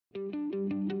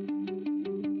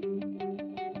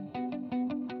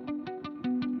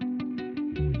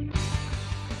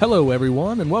Hello,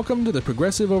 everyone, and welcome to the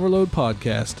Progressive Overload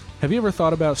Podcast. Have you ever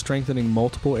thought about strengthening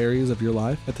multiple areas of your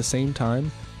life at the same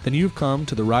time? Then you've come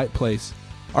to the right place.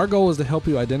 Our goal is to help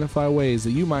you identify ways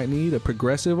that you might need a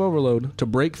progressive overload to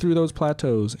break through those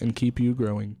plateaus and keep you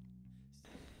growing.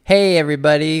 Hey,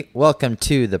 everybody. Welcome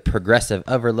to the Progressive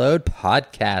Overload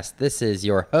Podcast. This is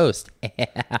your host,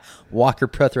 Walker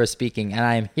Prothero speaking, and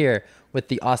I am here with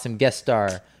the awesome guest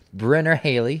star, Brenner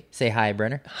Haley. Say hi,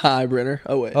 Brenner. Hi, Brenner.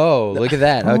 Oh, wait. Oh, look at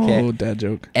that. Okay. Oh, dad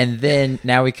joke. And then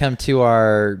now we come to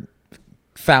our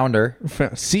founder.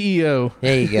 CEO.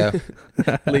 There you go.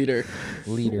 Leader.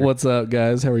 What's up,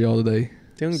 guys? How are y'all today?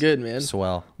 Doing good, man.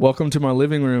 Swell. Welcome to my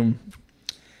living room.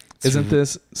 Isn't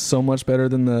this so much better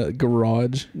than the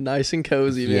garage? Nice and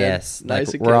cozy, man. Yes. Nice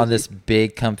like and we're cozy. on this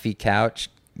big, comfy couch.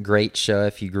 Great show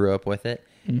if you grew up with it.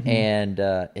 Mm-hmm. And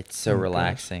it's so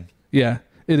relaxing. Yeah,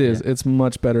 it is. Yeah. It's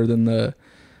much better than the,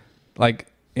 like,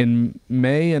 in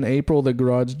May and April, the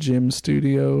garage gym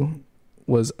studio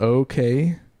was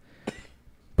okay,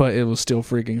 but it was still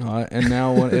freaking hot. And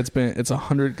now when it's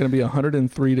going to be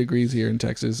 103 degrees here in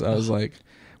Texas. I was like,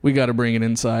 we got to bring it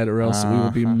inside or else we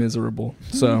will be miserable.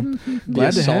 So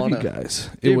glad to have you guys.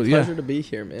 Dude, pleasure to be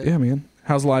here, man. Yeah, man.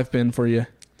 How's life been for you?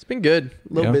 It's been good.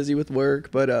 A little busy with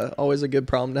work, but always a good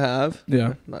problem to have.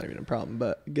 Yeah. Not even a problem,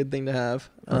 but a good thing to have.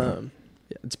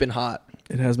 Yeah, it's been hot.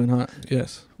 It has been hot.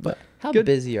 Yes. But How good.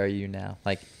 busy are you now?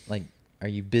 Like, are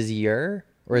you busier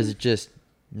or is it just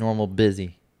normal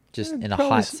busy? Just in a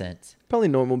probably hot sense. Probably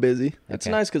normal busy. It's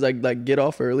Okay. nice because I like get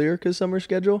off earlier because summer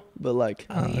schedule, but like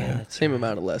That's same right.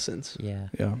 amount of lessons. Yeah.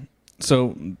 Yeah.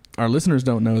 So our listeners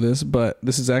don't know this, but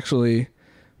this is actually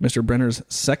Mr. Brenner's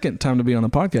second time to be on the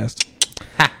podcast.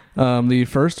 The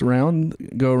first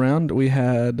go around, we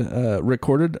had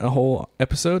recorded a whole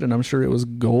episode, and I'm sure it was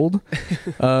gold.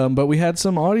 But we had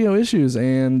some audio issues,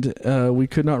 and we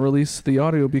could not release the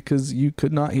audio because you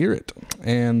could not hear it.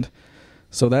 And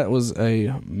so that was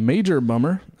a major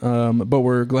bummer. But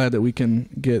we're glad that we can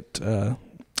get a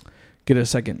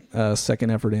second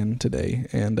effort in today.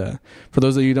 And for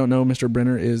those of you who don't know, Mr.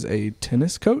 Brenner is a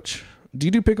tennis coach. Do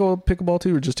you do pickleball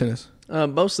too, or just tennis?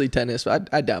 Mostly tennis. I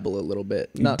dabble a little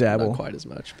bit. Not quite as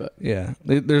much, but Yeah,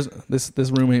 there's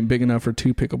this room ain't big enough for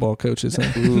two pickleball coaches.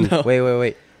 Huh? Ooh, No.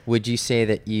 Wait. Would you say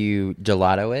that you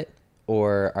gelato it,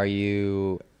 or are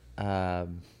you? did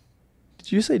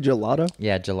you say gelato?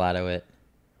 Yeah, gelato it.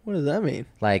 What does that mean?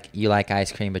 Like you like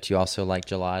ice cream, but you also like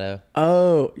gelato.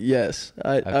 Oh, yes.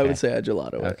 I Okay. would say I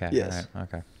gelato it. Okay. Yes. All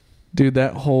right, okay. Dude,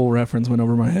 that whole reference went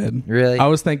over my head. Really? I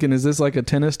was thinking, is this like a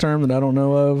tennis term that I don't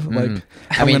know of? Like,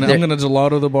 I mean, I'm gonna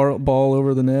gelato the ball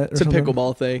over the net. Or It's a something?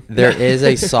 pickleball thing. There is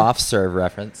a soft serve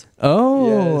reference.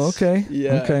 Oh, Yes. okay.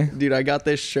 Yeah. Okay. Dude, I got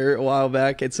this shirt a while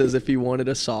back. It says if you wanted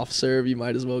a soft serve, you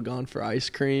might as well gone for ice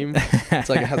cream. It's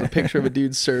like it has a picture of a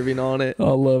dude serving on it. I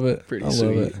love it. Pretty I love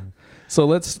sweet. it. So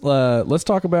let's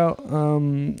talk about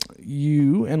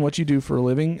you and what you do for a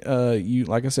living. You,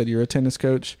 like I said, you're a tennis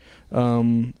coach.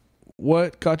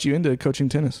 What got you into coaching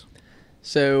tennis?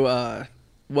 So,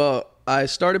 well, I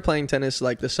started playing tennis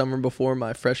like the summer before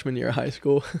my freshman year of high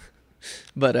school.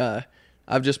 But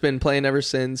I've just been playing ever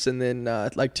since. And then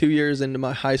like 2 years into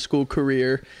my high school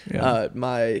career,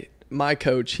 my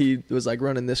coach, he was like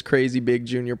running this crazy big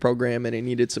junior program and he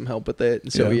needed some help with it.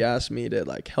 And so he asked me to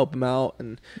like help him out.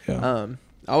 And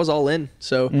I was all in.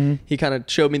 So he kind of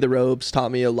showed me the ropes,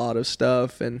 taught me a lot of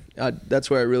stuff. And that's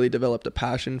where I really developed a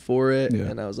passion for it. Yeah.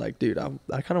 And I was like, dude, I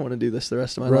kind of want to do this the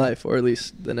rest of my life, or at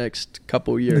least the next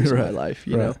couple years of my life,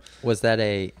 you know? Was that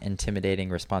a intimidating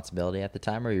responsibility at the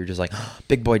time, or you're just like, oh,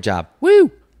 big boy job?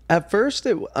 Woo! At first,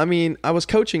 I was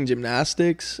coaching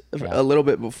gymnastics a little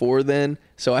bit before then,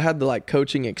 so I had the like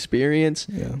coaching experience.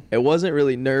 Yeah. It wasn't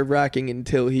really nerve-wracking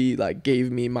until he like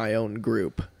gave me my own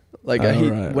group. Like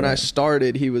when I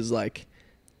started, he was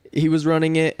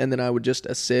running it, and then I would just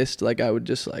assist. Like I would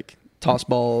just like toss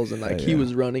balls, and like he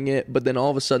was running it. But then all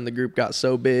of a sudden, the group got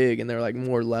so big, and there were like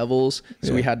more levels,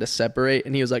 so we had to separate.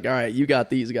 And he was like, "All right, you got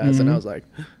these guys," and I was like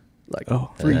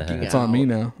freaking out. It's on me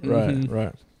now. Mhm.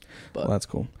 Right. But Well, that's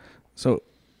cool. So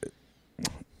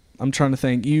I'm trying to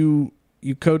think. You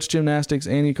coach gymnastics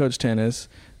and you coach tennis.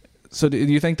 So do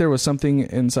you think there was something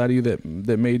inside of you that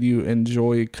made you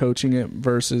enjoy coaching it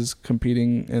versus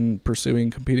competing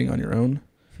on your own?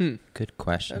 Good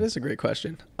question. That is a great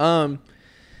question. I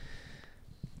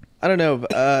don't know.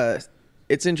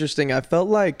 It's interesting. I felt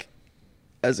like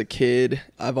as a kid,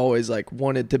 I've always like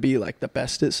wanted to be like the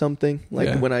best at something.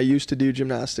 Like when I used to do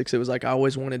gymnastics, it was like I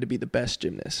always wanted to be the best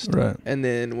gymnast. Right. And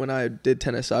then when I did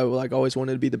tennis, I like always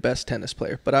wanted to be the best tennis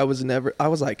player. But I was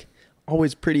like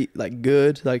always pretty like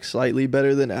good, like slightly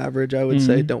better than average, I would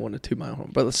say. Don't want to toot my horn,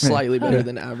 but slightly better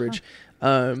than average.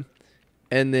 And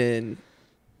then,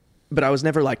 but I was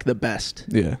never like the best.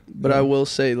 Yeah. But I will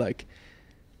say, like,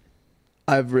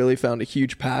 I've really found a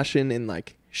huge passion in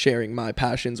like sharing my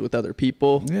passions with other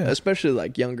people, especially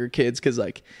like younger kids, because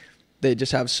like they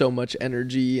just have so much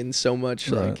energy and so much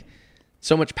like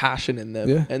so much passion in them.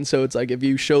 Yeah. And so it's like if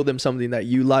you show them something that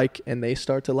you like and they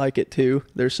start to like it too,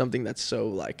 there's something that's so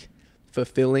like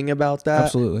fulfilling about that.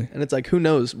 Absolutely. And it's like, who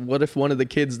knows, what if one of the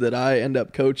kids that I end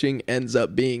up coaching ends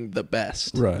up being the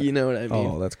best? Right. You know what I mean?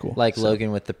 Oh, that's cool. Like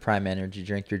Logan with the Prime energy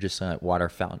drink, you're just like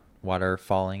waterfalling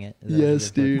it. Is that Yes,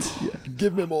 what dude. it Yeah.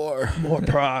 Give me more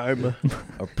Prime. is?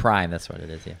 Or Prime, that's what it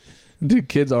is. Yeah. Dude,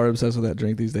 kids are obsessed with that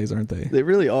drink these days, aren't they? They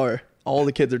really are. All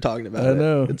the kids are talking about it. I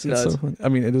know. It's nuts. so funny. I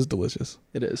mean, it is delicious.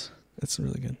 It is. It's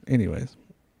really good. Anyways,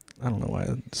 I don't know why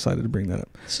I decided to bring that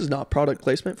up. This is not product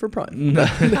placement for Prime. Not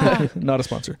a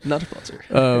sponsor. Not a sponsor.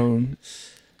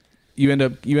 You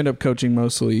end up coaching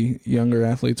mostly younger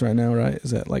athletes right now, right?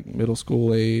 Is that like middle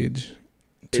school age?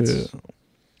 It's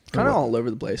kind of all over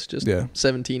the place. Just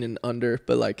 17 and under,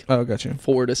 but like gotcha.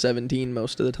 4 to 17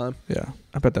 most of the time. Yeah,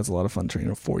 I bet that's a lot of fun training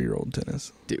a 4-year-old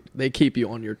tennis. Dude, they keep you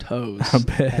on your toes. I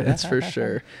bet. That's for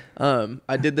sure.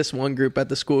 I did this one group at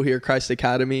the school here, Christ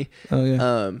Academy. Oh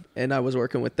yeah. And I was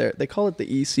working with they call it the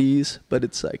ECs, but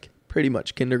it's like pretty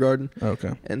much kindergarten.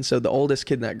 Okay. And so the oldest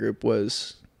kid in that group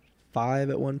was 5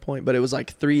 at one point, but it was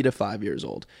like 3 to 5 years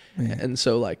old. Yeah. And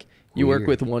so like you work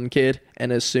with one kid,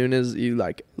 and as soon as you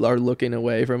like are looking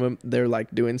away from them, they're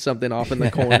like doing something off in the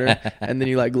corner, and then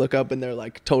you like look up and they're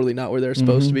like totally not where they're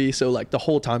supposed to be. So like the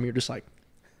whole time you're just like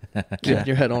getting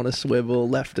your head on a swivel,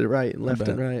 left and right and left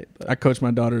and right. But I coached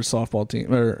my daughter's softball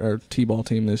team or t-ball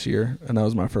team this year, and that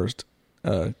was my first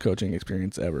coaching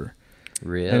experience ever.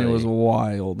 Really? And it was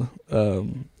wild. There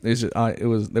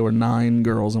were 9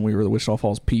 girls, and we were the Wichita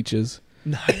Falls Peaches.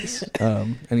 nice.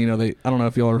 And you know, I don't know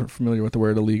if y'all are familiar with the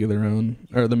word A League of Their Own,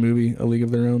 or the movie A League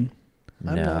of Their Own.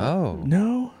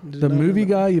 No, the movie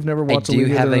guy. You've never watched. I do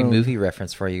have a Own. movie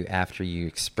reference for you after you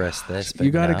express this. But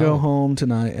you got to go home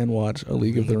tonight and watch A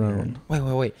League of Their Own.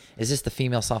 Wait. Is this the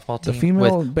female softball team? The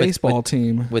female baseball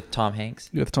team with Tom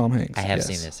Hanks. With Tom Hanks. I have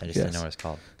seen this. I just didn't know what it's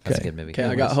called. That's a good movie. Okay,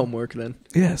 I got homework then.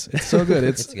 Yes, it's so good.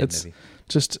 It's a good movie.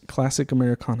 Just classic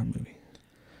Americana movie.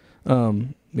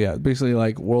 Yeah, basically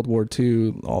like World War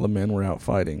II, all the men were out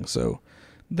fighting, so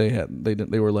they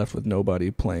were left with nobody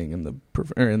playing in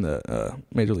the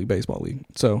Major League Baseball league.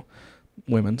 So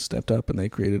women stepped up and they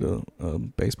created a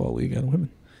baseball league out of women.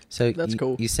 So that's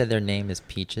cool. You said their name is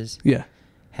Peaches? Yeah.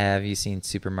 Have you seen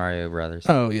Super Mario Brothers?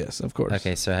 Oh yes, of course.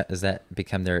 Okay, so has that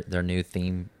become their new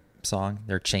theme song,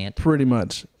 their chant? Pretty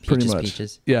much.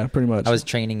 Peaches. Yeah, pretty much. I was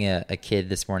training a kid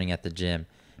this morning at the gym,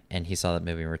 and he saw that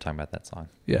movie and we were talking about that song.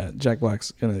 Yeah, Jack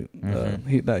Black's gonna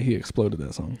he exploded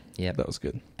that song. Yeah, that was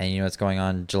good. And you know what's going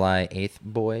on July 8th,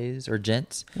 boys or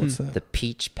gents? What's that? The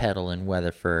Peach Pedal in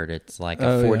Weatherford. It's like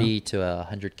a 40 to a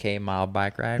 100K mile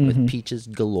bike ride with peaches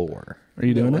galore. Are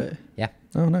you doing it? Yeah.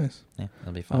 Oh, nice. Yeah,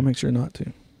 it'll be fun. I'll make sure not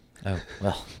to. Oh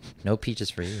well, no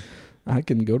peaches for you. I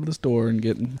can go to the store and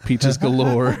get peaches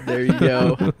galore. There you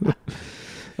go.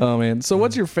 Oh man! So,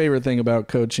 what's your favorite thing about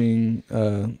coaching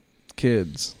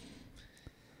kids?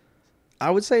 I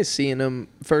would say seeing them,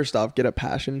 first off, get a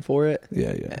passion for it.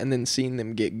 Yeah. And then seeing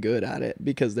them get good at it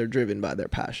because they're driven by their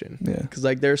passion. Yeah. Because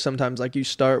like there's sometimes like you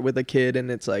start with a kid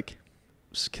and it's like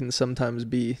can sometimes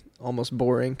be almost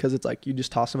boring because it's like you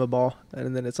just toss them a ball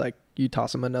and then it's like you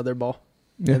toss them another ball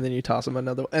and then you toss them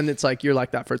another, and it's like you're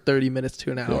like that for 30 minutes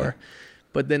to an hour.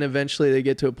 But then eventually they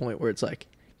get to a point where it's like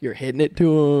you're hitting it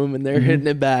to them and they're hitting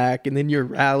it back, and then you're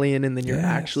rallying and then you're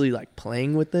actually like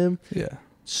playing with them. Yeah.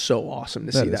 So awesome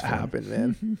to see that happen,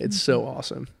 man. It's so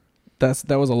awesome.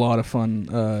 That was a lot of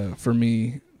fun for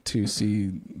me to see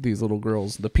these little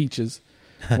girls, the Peaches,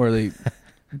 where they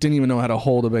didn't even know how to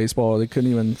hold a baseball. They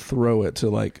couldn't even throw it to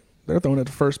like, they're throwing it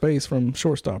to first base from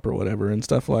shortstop or whatever and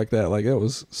stuff like that. Like, it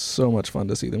was so much fun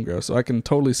to see them grow. So I can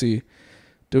totally see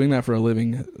doing that for a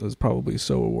living is probably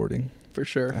so rewarding. For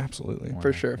sure. Absolutely.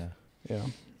 For sure. Yeah.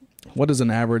 What does an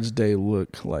average day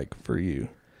look like for you?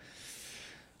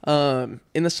 In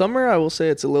the summer, I will say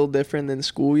it's a little different than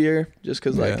school year, just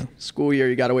because like school year,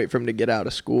 you got to wait for them to get out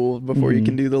of school before you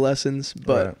can do the lessons.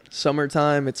 But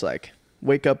summertime, it's like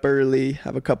wake up early,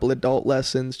 have a couple adult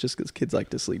lessons, just because kids like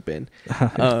to sleep in.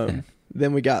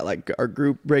 Then we got like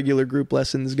our regular group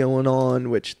lessons going on,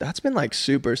 which that's been like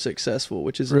super successful,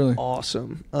 which is really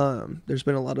awesome. There's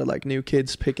been a lot of like new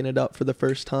kids picking it up for the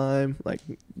first time. Like,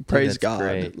 praise God.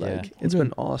 Great. Like it's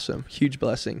been awesome. Huge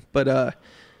blessing. But,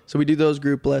 so we do those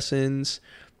group lessons,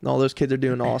 and all those kids are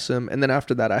doing awesome. And then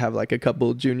after that, I have like a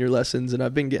couple junior lessons, and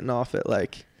I've been getting off at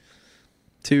like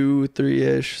 2,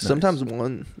 3-ish, Nice. sometimes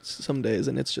 1 some days,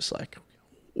 and it's just like,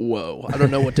 whoa, I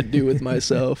don't know what to do with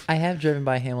myself. I have driven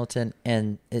by Hamilton,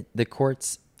 and the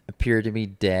courts appear to be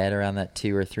dead around that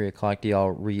 2 or 3 o'clock. Do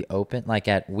y'all reopen? Like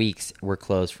at weeks, we're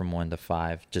closed from 1 to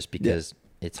 5 just because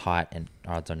it's hot and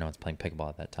odds are no one's playing pickleball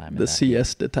at that time. The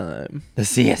siesta time. The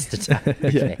siesta time.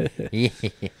 Okay. Yeah.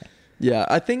 Yeah,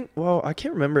 I think, well, I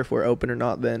can't remember if we're open or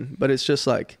not then, but it's just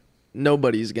like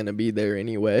nobody's going to be there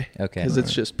anyway. Okay. Because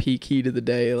it's just peak heat of the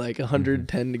day, like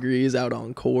 110 degrees out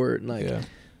on court. And like, Yeah.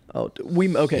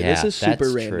 this is super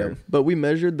that's random, true. but we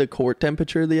measured the court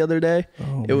temperature the other day.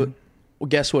 Oh, It was, man. well,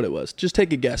 guess what it was? Just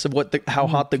take a guess of how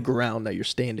hot the ground that you're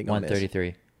standing on is.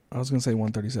 133. I was gonna say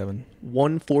 137.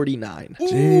 149.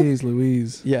 Jeez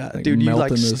Louise. Yeah, dude, you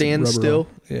like melting this stand rubber still.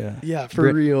 off. Yeah. Yeah, for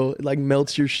Brit- real. It like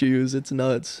melts your shoes. It's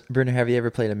nuts. Brenner, have you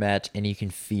ever played a match and you can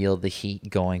feel the heat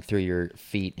going through your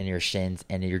feet and your shins,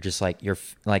 and you're just like your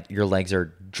legs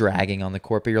are dragging on the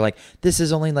court, but you're like, this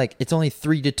is only it's only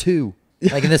 3-2,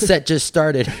 like, and the set just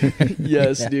started.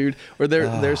 Yes, Yeah. dude. Or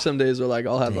there's some days where like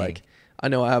I'll have Dang. like, I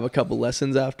know I have a couple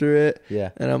lessons after it.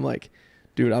 Yeah. And I'm like,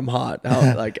 dude, I'm hot.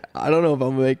 Like, I don't know if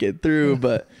I'm gonna make it through,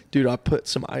 but dude, I put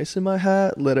some ice in my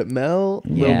hat, let it melt, a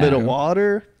little Yeah. bit of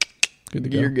water. Good to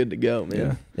go. You're good to go, man.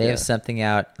 Yeah. They have something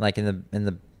out like in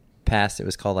the past. It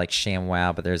was called like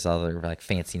ShamWow, but there's other like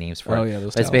fancy names for Oh, it. yeah,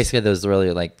 those But it's towels. basically those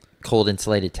really like cold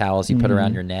insulated towels you put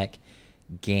around Mhm. your neck.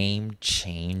 Game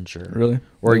changer. Really?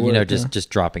 Or They work, yeah. just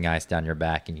dropping ice down your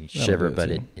back and you That'll shiver, do it, but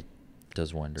too. it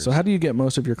does wonders. So how do you get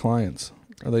most of your clients?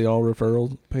 Are they all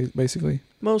referral basically?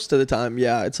 Most of the time,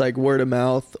 yeah, it's like word of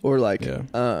mouth or like,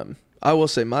 Yeah. I will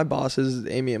say my bosses,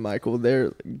 Amy and Michael,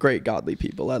 they're great, godly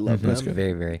people. I love That's them. good.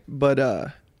 very, very.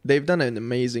 But they've done an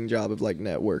amazing job of like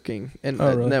networking and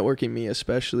Oh, really? networking me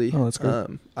especially. Oh, that's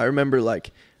good. I remember like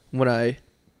when I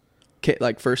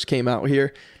first came out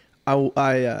here,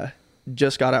 I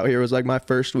just got out here. It was like my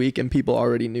first week, and people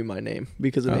already knew my name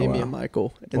because of Oh, Amy wow. and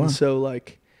Michael. And Wow. so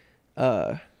like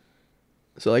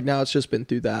now it's just been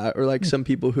through that, or like some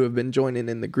people who have been joining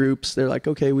in the groups, they're like,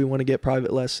 okay, we want to get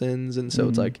private lessons, and so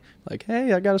it's Mhm. like,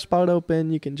 hey, I got a spot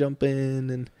open, you can jump in,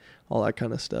 and all that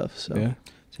kind of stuff. So Yeah.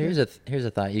 So here's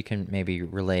a thought you can maybe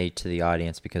relay to the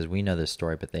audience, because we know this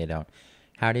story, but they don't.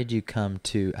 How did you come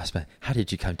to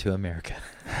America?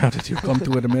 How did you come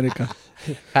to America?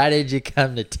 How did you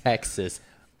come to Texas?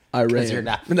 I Because ran. you're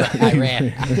not from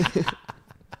Iran.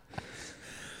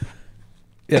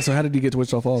 Yeah. So how did you get to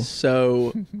Wichita Falls?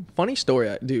 So, funny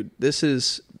story, dude. This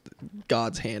is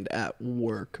God's hand at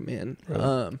work, man.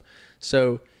 Really?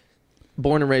 So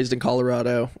born and raised in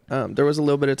Colorado. There was a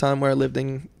little bit of time where I lived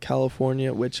in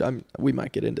California, which we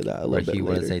might get into that a Where little bit he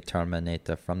later. was a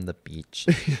Terminator from the beach.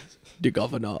 The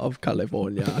governor of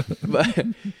California.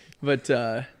 but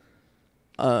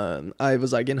I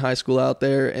was like in high school out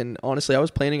there, and honestly, I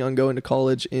was planning on going to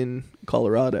college in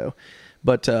Colorado.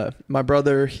 But my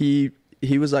brother, he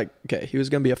was like, okay, he was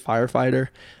gonna be a firefighter,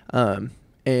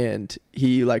 and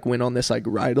he like went on this like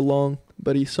ride along,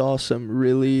 but he saw some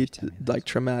really like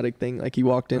traumatic thing. Like he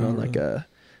walked in on like a,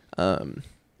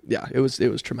 yeah, it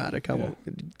was traumatic. I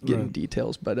won't get into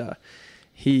details, but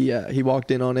he walked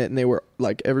in on it, and they were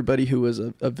like, everybody who was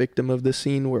a victim of the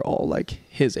scene were all like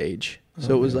his age.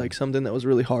 So it was like something that was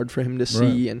really hard for him to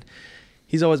see. And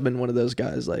he's always been one of those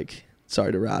guys, like,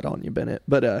 sorry to rat on you, Bennett,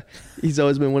 but he's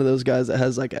always been one of those guys that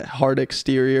has like a hard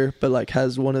exterior, but like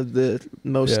has one of the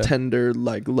most tender,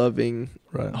 like loving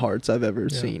hearts I've ever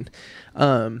seen.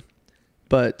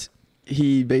 But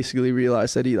he basically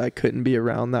realized that he like couldn't be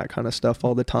around that kind of stuff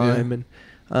all the time.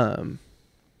 And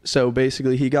so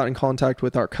basically he got in contact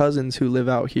with our cousins who live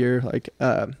out here, like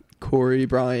Corey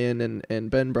Bryan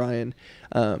and Ben Bryan.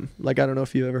 Like, I don't know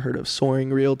if you ever heard of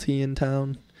Soaring Realty in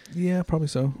town. Yeah, probably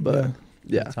so. But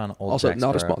yeah, It's on Old also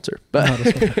not a Jacksboro. sponsor,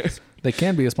 but They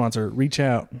can be a sponsor. Reach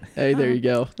out. hey, there you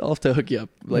go. I'll have to hook you up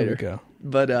later. There we go.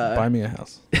 But Buy me a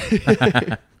house.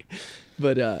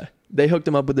 but they hooked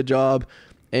him up with a job,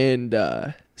 and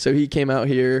so he came out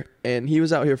here, and he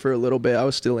was out here for a little bit. I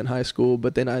was still in high school,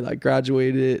 but then I like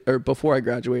graduated, or before I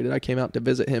graduated, I came out to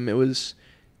visit him. It was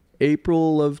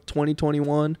April of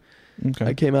 2021. Okay.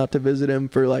 I came out to visit him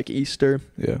for like Easter.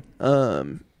 Yeah.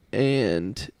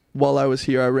 And while I was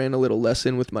here, I ran a little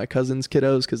lesson with my cousin's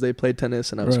kiddos because they played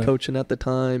tennis, and I was coaching at the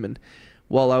time. And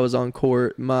while I was on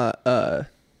court, my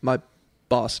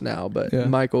boss now, but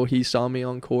Michael, he saw me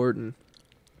on court and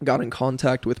got in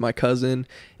contact with my cousin,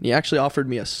 and he actually offered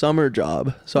me a summer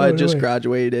job. So I had just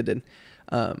graduated, and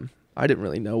I didn't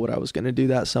really know what I was going to do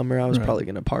that summer. I was probably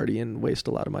going to party and waste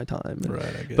a lot of my time. And,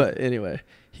 I get but anyway,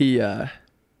 he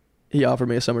offered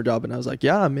me a summer job, and I was like,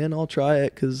 yeah, man, I'll try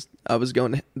it, because I was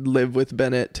going to live with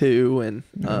Bennett too. And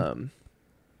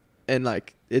and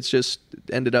like it's just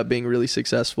ended up being really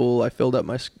successful. I filled up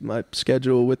my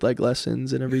schedule with like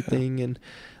lessons and everything, and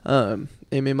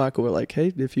Amy and Michael were like,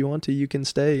 hey, if you want to, you can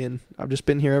stay, and I've just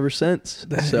been here ever since.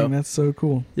 Dang, So that's so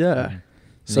cool. yeah.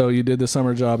 So you did the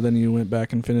summer job, then you went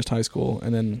back and finished high school,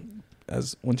 and then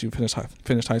once you finished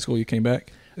high school, you came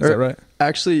back. Is that right?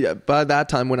 Actually, by that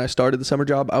time when I started the summer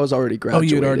job, I was already graduated.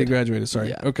 Oh, you had already graduated. Sorry.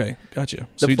 Yeah. Okay, got you.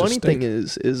 So The you just funny stayed.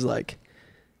 thing is like,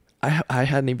 I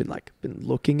hadn't even like been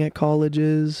looking at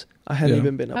colleges. I hadn't Yeah.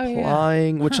 even been Oh, yeah.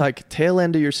 applying, which like tail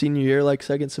end of your senior year, like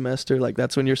second semester, like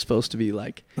that's when you're supposed to be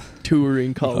like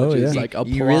touring colleges, yeah. like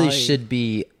applying. You really should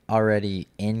be already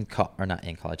in or not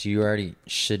in college. You already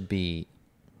should be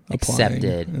Applying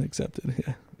accepted. and accepted.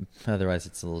 Yeah. Otherwise,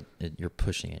 it's a little. You're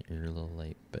pushing it. You're a little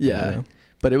late. But Yeah.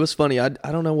 But it was funny. I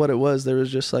don't know what it was. There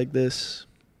was just like this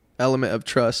element of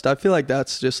trust. I feel like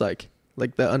that's just like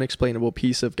the unexplainable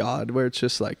peace of God, where it's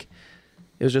just like,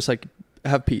 it was just like,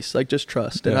 have peace, like just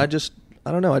trust. And Yeah.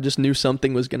 I don't know. I just knew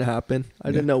something was going to happen. I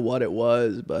Yeah. didn't know what it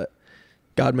was, but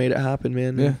God made it happen,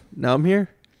 man. Yeah. And now I'm here.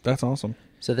 That's awesome.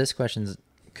 So this question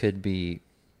could be,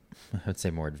 I would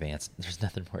say, more advanced. There's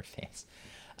nothing more advanced.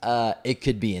 It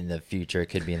could be in the future. It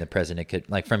could be in the present. It could,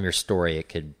 like from your story,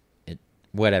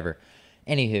 whatever.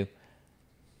 Anywho,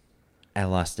 I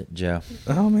lost it, Joe.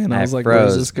 Oh man, I was like, froze,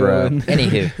 where's this bro. going?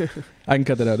 Anywho. I can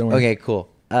cut that out. Don't worry. Okay, cool.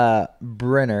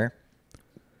 Brenner.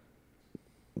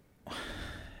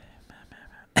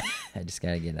 I just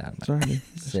gotta get it out of my Sorry, dude.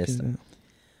 Just get it system. out.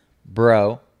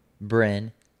 Bro,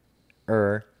 Bryn,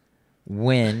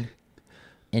 when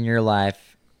in your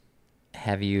life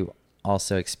have you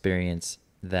also experienced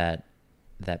that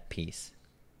peace?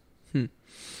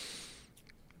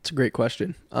 It's a great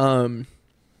question.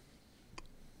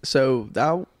 So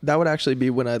that would actually be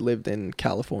when I lived in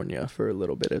California for a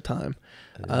little bit of time.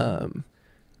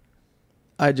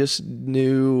 I just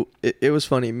knew it was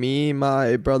funny. Me,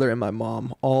 my brother, and my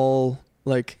mom all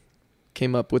like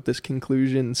came up with this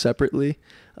conclusion separately.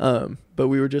 But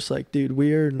we were just like, dude,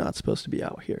 we're not supposed to be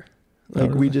out here. Like,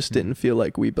 really? we just didn't feel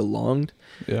like we belonged.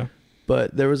 Yeah.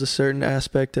 But there was a certain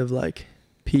aspect of like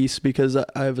peace, because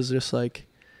I was just like,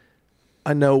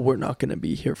 I know we're not going to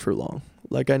be here for long.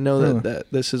 Like, I know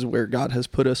that this is where God has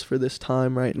put us for this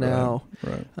time right now.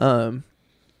 Right.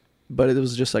 But it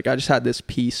was just like, I just had this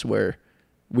peace where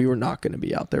we were not going to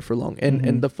be out there for long.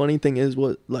 And the funny thing is,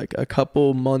 like a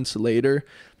couple months later,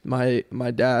 my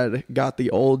dad got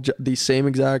the same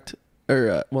exact,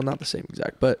 or well, not the same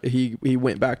exact, but he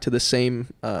went back to the same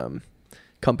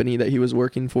company that he was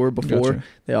working for before. Gotcha.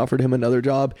 They offered him another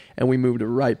job, and we moved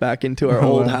right back into our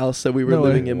Oh, old wow. house that we were No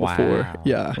living way. in before. Wow.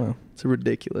 Yeah. Wow. It's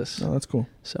ridiculous. Oh, that's cool.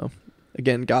 So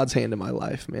again, God's hand in my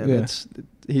life, man. Yeah.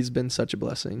 He's been such a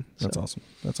blessing. That's So. awesome.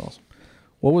 That's awesome.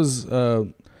 What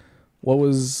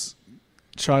was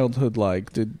childhood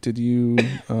like? Did you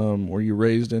were you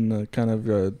raised in a kind of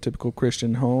a typical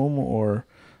Christian home, or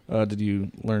did you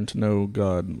learn to know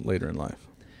God later in life?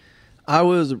 I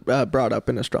was brought up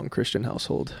in a strong Christian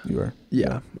household. You were.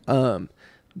 Yeah.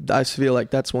 I feel like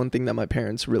that's one thing that my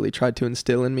parents really tried to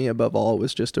instill in me above all,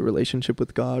 was just a relationship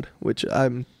with God, which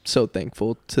I'm so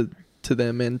thankful to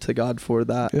them and to God for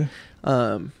that. Yeah.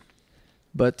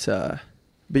 But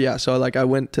yeah, so like I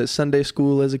went to Sunday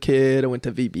school as a kid. I went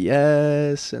to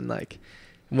VBS and like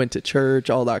went to church,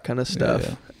 all that kind of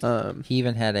stuff. Yeah. He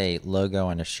even had a logo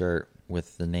on a shirt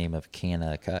with the name of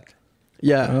Kanakuk.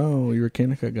 Yeah. Oh, you're a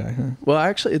Kanakuk guy, huh? Well,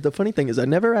 actually, the funny thing is I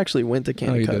never actually went to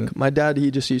Oh, you Kanakuk. didn't? My dad,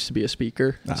 he just used to be a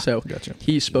speaker. So gotcha.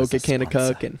 he spoke at was a Kanakuk,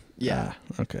 sponsor. and yeah,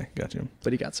 Okay, got you.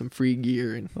 but he got some free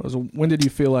gear. And When did you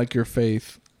feel like your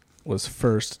faith was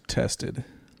first tested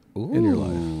in your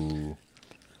life? Ooh.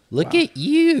 Look at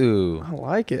you. I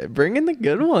like it. Bringing the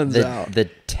good ones out. The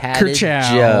tatted Kerchow.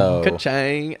 Joe.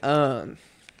 Ka-chang.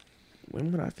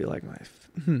 When would I feel like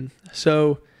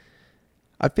So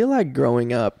I feel like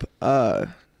growing up, I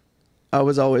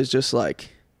was always just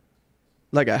like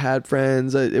I had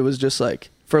friends. It was just like,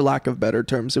 for lack of better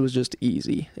terms, it was just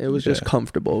easy. It was just Yeah.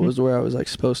 comfortable. It was where I was like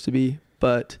supposed to be.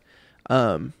 But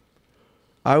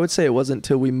I would say it wasn't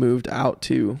until we moved out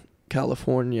to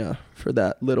California for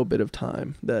that little bit of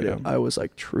time that Yeah. I was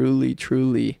like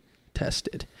truly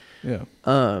tested. Yeah.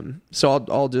 So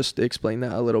I'll just explain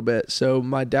that a little bit. So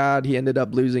my dad, he ended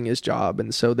up losing his job,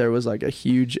 and so there was like a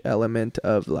huge element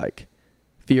of like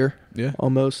fear, Yeah.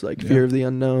 almost like Yeah. fear of the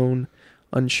unknown,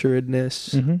 unsuredness.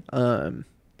 Mhm.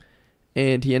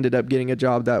 And he ended up getting a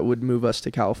job that would move us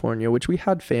to California, which we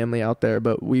had family out there,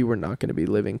 but we were not going to be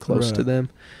living close to Right. them.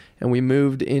 And we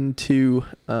moved into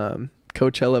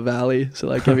Coachella Valley. So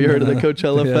like, have you heard of the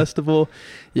Coachella Yeah. Festival?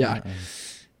 Yeah.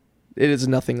 It is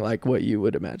nothing like what you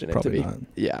would imagine it Probably to be. not.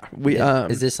 Yeah. We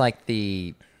Is this like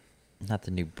the not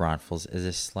the New Braunfels. Is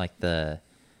this like the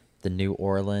New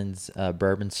Orleans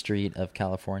Bourbon Street of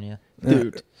California?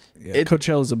 Dude.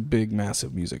 Coachella is a big,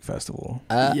 massive music festival.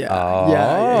 Oh,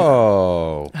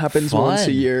 happens fun. once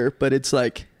a year, but it's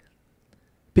like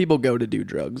people go to do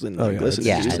drugs and like listen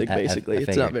to music. Basically,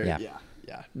 it's not very. Yeah.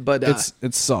 But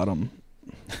it's Sodom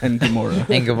and Gomorrah.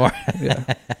 And Gomorrah.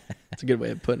 Yeah, it's a good way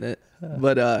of putting it.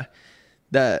 But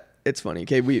that it's funny.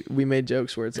 Okay, we made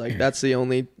jokes where it's like that's the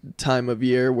only time of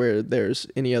year where there's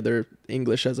any other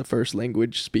English as a first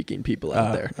language speaking people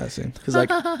out there. I see. Because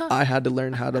like I had to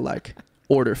learn how to like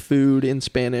order food in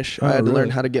Spanish. Oh, I had to learn really?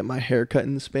 how to get my hair cut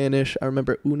in Spanish. I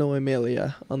remember uno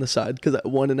Amelia on the side because at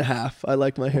 1.5 I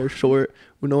like my hair short.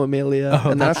 Uno Amelia,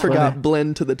 and then I forgot funny.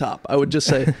 blend to the top. I would just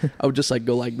say I would just like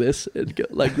go like this and go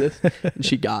like this, and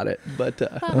she got it. But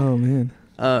Oh man.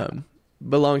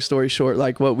 but long story short,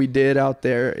 like what we did out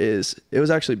there is it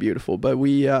was actually beautiful. But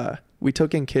we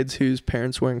took in kids whose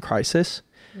parents were in crisis.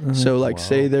 So like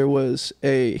say there was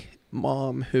a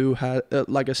mom who had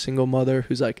like a single mother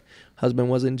whose like husband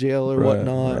was in jail or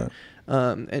whatnot.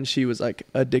 And she was like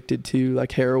addicted to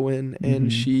like heroin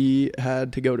and she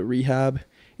had to go to rehab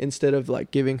instead of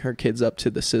like giving her kids up to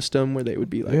the system where they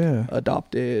would be like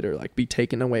adopted or like be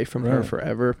taken away from her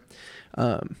forever.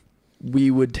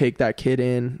 We would take that kid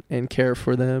in and care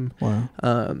for them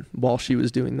while she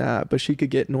was doing that, but she could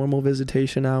get normal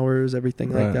visitation hours,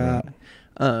 everything like that.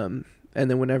 And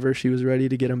then whenever she was ready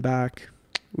to get him back,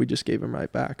 we just gave him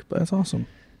right back. But that's awesome.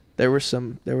 There were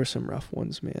some rough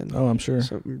ones, man. Oh, I'm sure.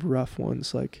 Some rough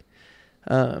ones. Like,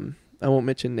 I won't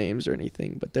mention names or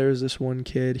anything, but there was this one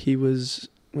kid.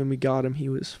 When we got him, he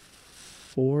was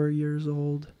 4 years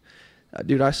old.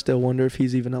 Dude, I still wonder if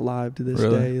he's even alive to this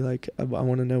day. Like, I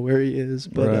want to know where he is.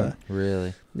 But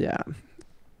really, yeah,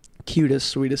 cutest,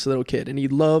 sweetest little kid, and he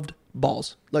loved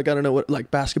balls. Like, I don't know what, like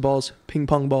basketballs, ping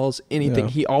pong balls, anything.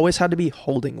 He always had to be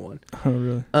holding one. Oh,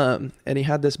 really? And he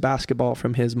had this basketball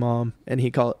from his mom, and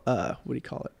he called what do you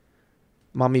call it?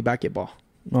 Mommy basketball.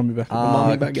 Mommy back.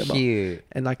 Mommy basketball. Cute.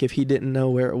 And like if he didn't know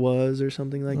where it was or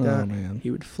something like that, man.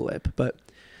 he would flip. But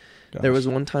there was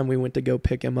one time we went to go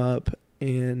pick him up,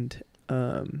 and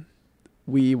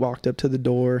we walked up to the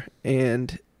door,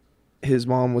 and his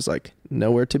mom was like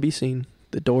nowhere to be seen.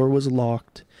 The door was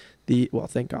locked. Well,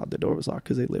 thank God the door was locked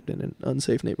because they lived in an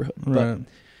unsafe neighborhood. Right.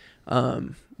 But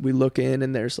we look in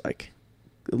and there's like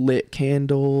lit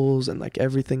candles and like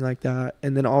everything like that.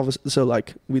 And then all of us, so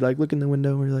like we like look in the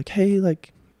window and we're like, hey,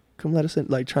 like come let us in.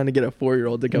 Like trying to get a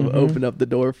 4-year-old to come open up the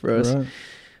door for us.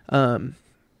 Right.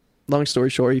 Long story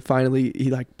short, he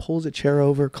like pulls a chair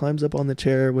over, climbs up on the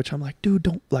chair, which I'm like, dude,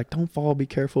 don't fall, be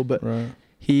careful. But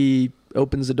he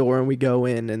opens the door and we go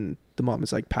in, and the mom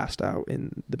is like passed out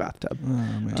in the bathtub. Oh,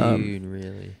 man. Dude,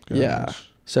 really? Gosh. Yeah.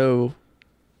 So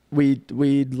we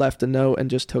left a note and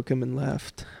just took him and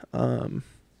left.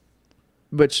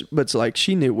 But like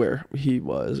she knew where he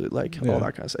was, like all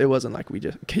that kind of stuff. It wasn't like we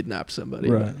just kidnapped somebody.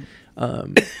 Right.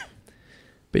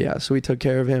 But yeah, so we took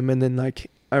care of him, and then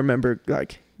like I remember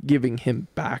like giving him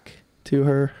back to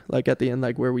her, like at the end,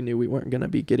 like where we knew we weren't gonna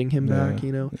be getting him back.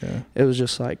 You know, it was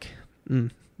just like,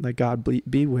 like God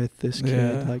be with this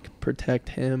kid, like protect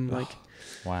him, like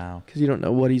wow, because you don't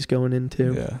know what he's going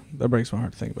into. Yeah, that breaks my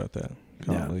heart to think about that.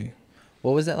 Golly. Yeah.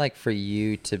 What was it like for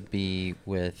you to be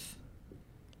with?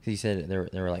 Cause you said there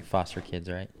were like foster kids,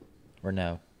 right? Or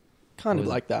no? Kind of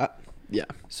like that. Yeah.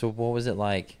 So what was it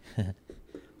like?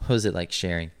 What was it like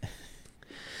sharing?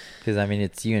 Because I mean,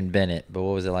 it's you and Bennett, but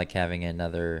what was it like having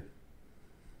another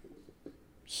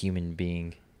human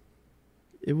being?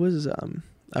 It was.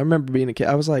 I remember being a kid.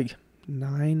 I was like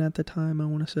 9 at the time. I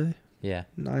want to say. Yeah.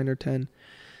 9 or 10,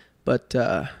 but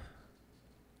I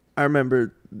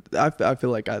remember. I feel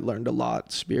like I learned a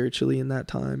lot spiritually in that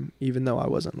time, even though I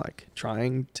wasn't like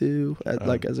trying to.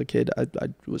 Like as a kid, I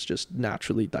was just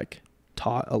naturally like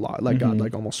taught a lot. Like God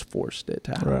like almost forced it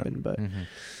to happen. But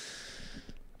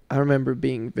I remember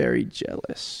being very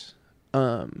jealous,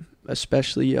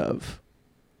 especially of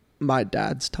my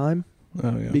dad's time.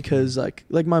 Oh, yeah. Because like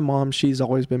my mom, she's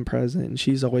always been present, and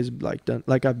she's always like done,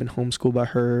 like I've been homeschooled by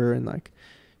her, and like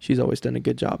she's always done a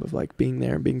good job of like being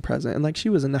there and being present, and like she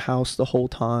was in the house the whole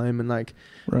time, and like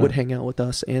would hang out with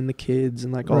us and the kids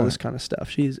and like all this kind of stuff.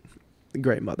 She's a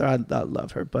great mother. I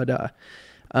love her. But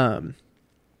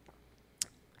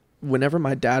whenever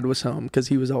my dad was home, because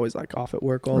he was always like off at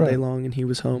work all day long, and he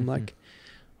was home, like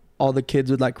all the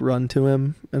kids would like run to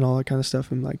him and all that kind of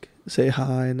stuff and like say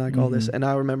hi and like all this. And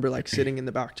I remember like sitting in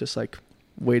the back just like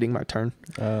waiting my turn.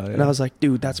 And I was like,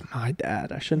 dude, that's my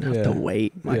dad. I shouldn't have to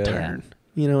wait my turn.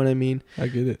 You know what I mean? I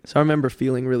get it. So I remember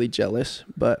feeling really jealous,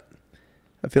 but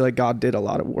I feel like God did a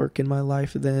lot of work in my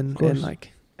life then, and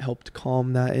like helped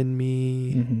calm that in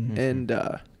me. Mm-hmm.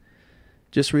 And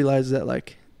just realize that,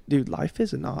 like, dude, life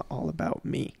is not all about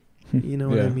me. You know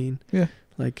what I mean? Yeah.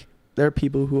 Like, there are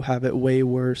people who have it way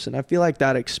worse, and I feel like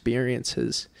that experience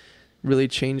has really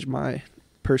changed my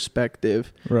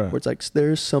perspective. Right. Where it's like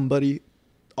there's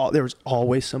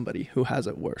always somebody who has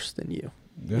it worse than you.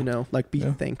 Yeah. You know, like, be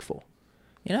thankful.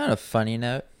 You know, on a funny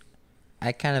note,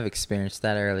 I kind of experienced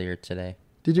that earlier today.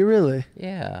 Did you really?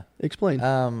 Yeah. Explain.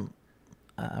 I'm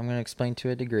going to explain to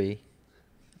a degree.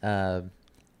 That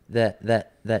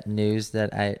news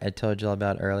that I told you all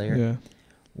about earlier. Yeah.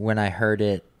 When I heard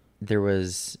it, there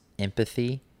was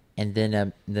empathy, and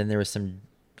then there was some,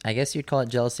 I guess you'd call it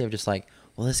jealousy of just like,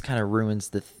 well, this kind of ruins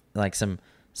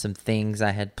some things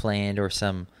I had planned, or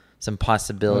some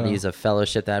possibilities of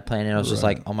fellowship that I had planned, and I was just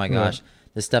like, oh my gosh,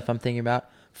 the stuff I'm thinking about,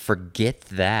 forget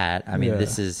that. I mean,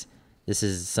 this is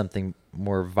something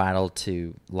more vital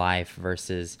to life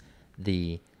versus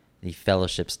the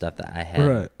fellowship stuff that I had,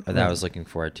 or that I was looking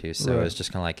forward to. So it was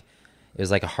just kind of like, it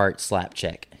was like a heart slap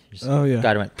check. Just,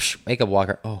 God went, wake up,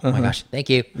 Walker. Oh my gosh, thank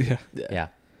you. Yeah,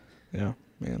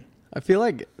 man. I feel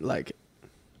like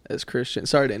as Christians,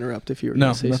 sorry to interrupt if you were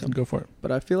going to say nothing, something. go for it.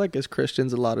 But I feel like as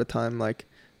Christians, a lot of time, like,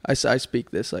 I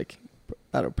speak this like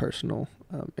out of personal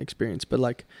experience, but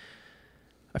like,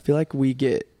 I feel like we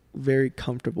get very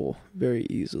comfortable very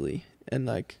easily, and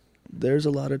like, there's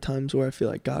a lot of times where I feel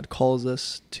like God calls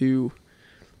us to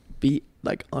be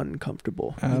like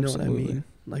uncomfortable. Absolutely. You know what I mean?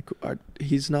 Like,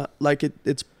 he's not like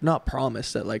it's not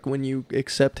promised that like when you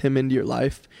accept him into your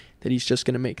life that he's just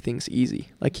going to make things easy.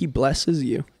 Like, he blesses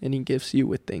you and he gifts you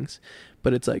with things,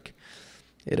 but it's like,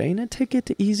 it ain't a ticket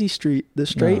to easy street. The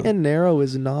straight and narrow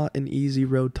is not an easy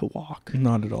road to walk.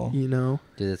 Not at all. You know?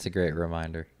 dude, that's a great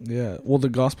reminder. Yeah. Well, the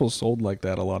gospel's sold like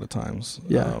that a lot of times.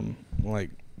 Yeah. Like,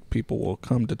 people will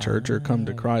come to church or come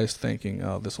to Christ thinking,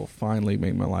 oh, this will finally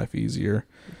make my life easier.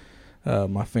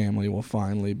 My family will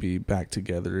finally be back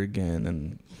together again.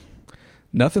 And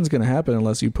nothing's going to happen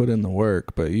unless you put in the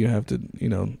work, but you have to,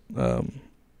 you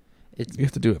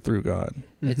have to do it through God.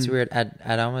 It's weird.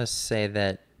 I'd almost say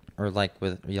that, or like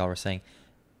what y'all were saying,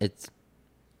 it's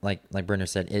like Brenner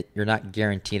said, you're not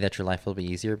guaranteed that your life will be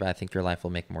easier, but I think your life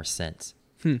will make more sense.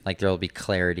 Like, there will be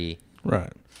clarity,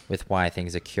 Right. with why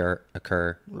things occur.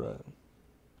 Right.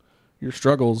 Your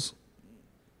struggles.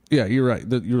 Yeah, you're right.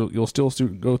 You'll still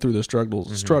go through the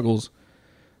struggles,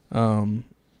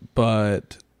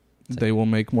 but they will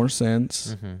make more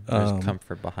sense. There's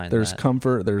comfort behind There's that.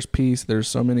 comfort. There's peace. There's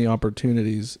so many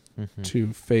opportunities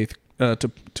to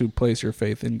to place your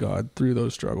faith in God through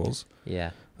those struggles.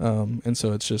 Yeah. And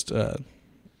so it's just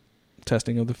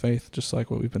testing of the faith, just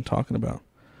like what we've been talking about.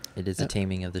 It is a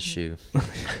taming of the shoe.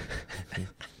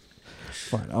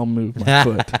 Fine, I'll move my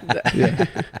foot. Yeah.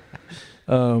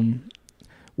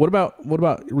 What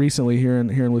about recently here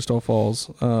in Wichita Falls?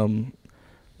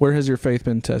 Where has your faith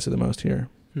been tested the most here?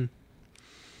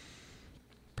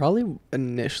 Probably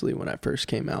initially when I first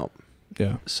came out.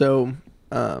 Yeah. So,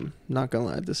 not gonna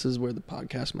lie, this is where the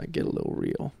podcast might get a little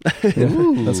real.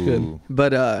 Yeah, that's good.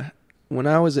 But when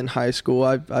I was in high school,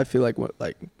 I feel like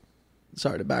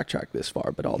sorry to backtrack this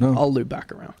far, but I'll loop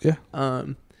back around. Yeah.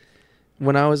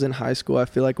 When I was in high school, I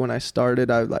feel like when I started,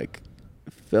 I like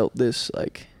felt this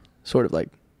like sort of like,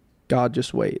 God,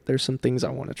 just wait. There's some things I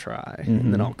want to try,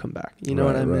 and then I'll come back. You know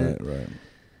what I mean? Right.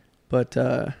 But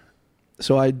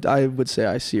so I would say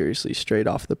I seriously strayed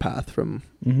off the path from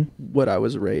what I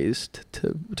was raised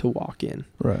to walk in.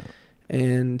 Right.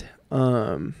 And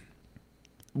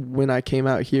when I came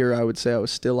out here, I would say I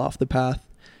was still off the path.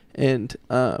 And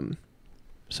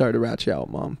sorry to rat you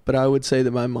out, Mom, but I would say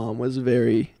that my mom was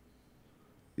very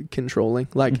controlling,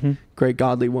 like great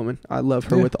godly woman. I love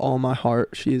her with all my heart.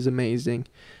 She is amazing.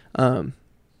 But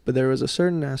there was a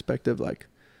certain aspect of like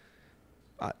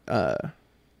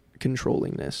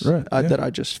controllingness that I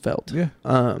just felt. Yeah.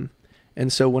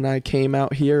 And so when I came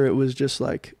out here, it was just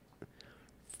like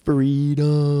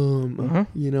freedom.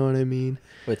 You know what I mean?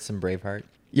 With some Braveheart.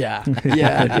 Yeah.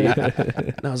 Yeah, dude.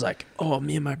 And I was like, oh,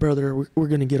 me and my brother, we're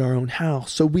going to get our own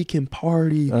house so we can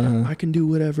party. I can do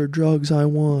whatever drugs I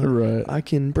want. Right. I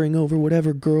can bring over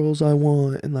whatever girls I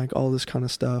want and like all this kind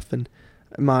of stuff. And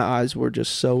my eyes were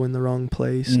just so in the wrong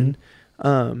place. And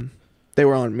they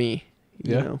were on me.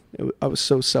 You know, I was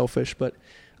so selfish. But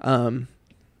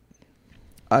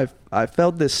I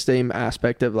felt this same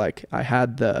aspect of like I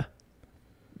had the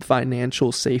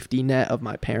financial safety net of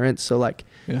my parents. So like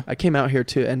I came out here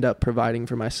to end up providing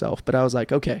for myself, but I was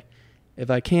like, okay,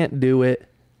 if I can't do it,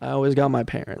 I always got my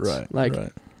parents. Right. Like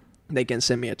they can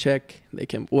send me a check, they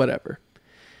can whatever.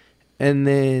 And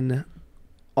then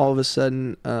all of a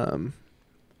sudden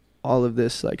all of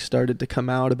this like started to come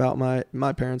out about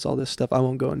my parents, all this stuff. I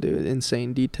won't go into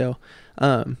insane detail.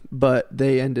 But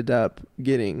they ended up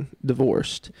getting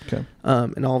divorced. Okay.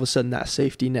 And all of a sudden that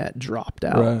safety net dropped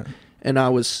out. Right. And I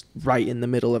was right in the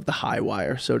middle of the high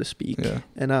wire, so to speak. Yeah.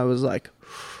 And I was like,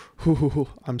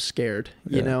 I'm scared.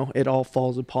 You Yeah. know, it all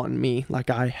falls upon me.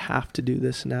 Like, I have to do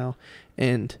this now.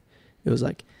 And it was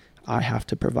like, I have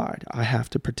to provide. I have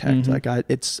to protect. Mhm. Like,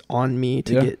 it's on me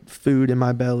to Yeah. get food in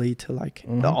my belly, to like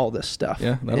Mhm. all this stuff.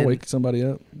 Yeah, that'll And, wake somebody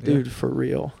up. dude, for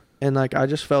real. And like, I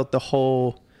just felt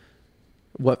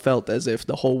what felt as if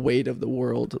the whole weight of the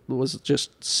world was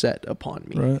just set upon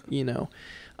me, Right. you know?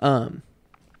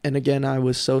 And again, I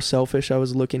was so selfish. I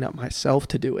was looking at myself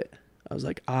to do it. I was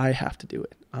like, I have to do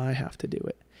it. I have to do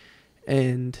it.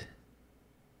 And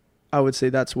I would say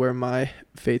that's where my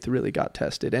faith really got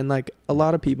tested. And like a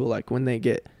lot of people, like when they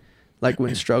get, like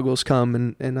when struggles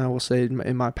come, and I will say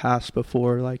in my past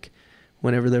before, like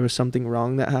whenever there was something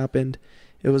wrong that happened,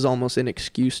 it was almost an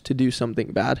excuse to do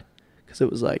something bad. Because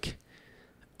it was like,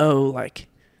 oh, like,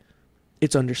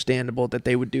 it's understandable that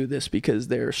they would do this because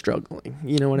they're struggling.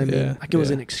 You know what I mean? Yeah, Like, it was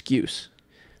yeah. an excuse.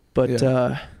 But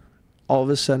Yeah. all of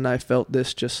a sudden I felt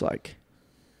this just like,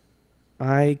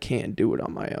 I can't do it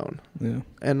on my own. Yeah.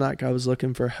 And like, I was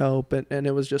looking for help, and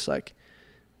it was just like,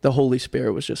 the Holy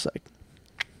Spirit was just like,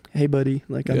 hey buddy,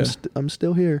 like Yeah. I'm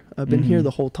still here. I've been here Mhm.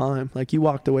 the whole time. Like, you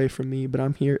walked away from me, but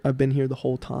I'm here. I've been here the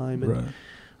whole time. And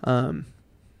Right.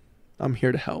 I'm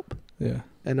here to help. Yeah.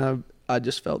 And I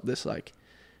just felt this like,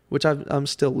 which I'm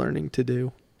still learning to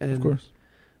do. And, Of course.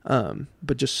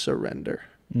 but just surrender,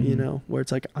 you Mhm. know, where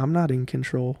it's like, I'm not in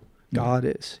control. Yeah. God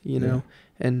is, you Yeah. know,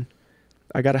 and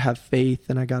I got to have faith,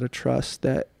 and I got to trust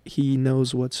that he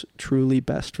knows what's truly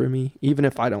best for me. Even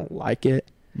if I don't like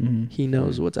it, Mhm. he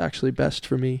knows what's actually best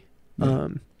for me. Yeah.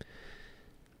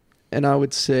 And I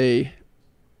would say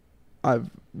I've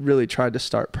really tried to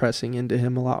start pressing into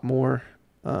him a lot more.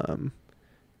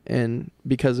 And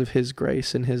because of his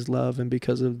grace and his love, and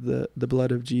because of the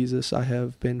blood of Jesus, I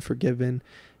have been forgiven,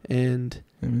 and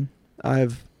Amen.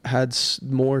 I've had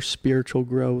more spiritual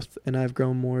growth, and I've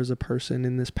grown more as a person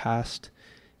in this past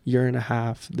year and a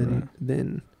half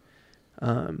than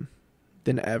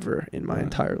ever in my Right.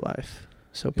 entire life.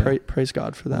 So Yeah. praise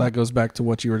God for that. Well, that goes back to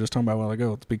what you were just talking about a while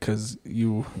ago. It's because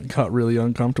you got really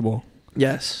uncomfortable,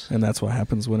 Yes. and that's what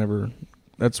happens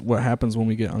that's what happens when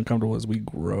we get uncomfortable, is we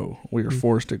grow. We are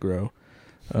forced to grow.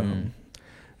 And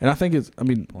I think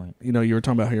Point. you know, you were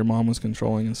talking about how your mom was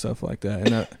controlling and stuff like that.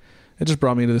 And it just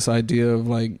brought me to this idea of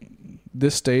like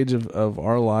this stage of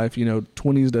our life, you know,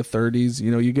 20s to 30s, you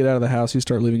know, you get out of the house, you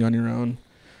start living on your own.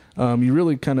 You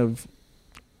really kind of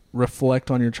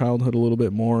reflect on your childhood a little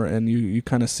bit more, and you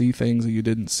kind of see things that you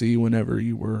didn't see whenever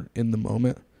you were in the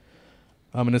moment.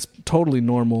 And it's totally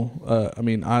normal.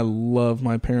 I love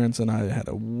my parents, and I had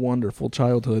a wonderful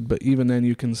childhood, but even then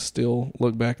you can still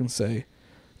look back and say,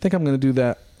 I think I'm going to do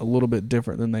that a little bit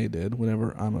different than they did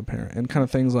whenever I'm a parent, and kind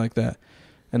of things like that.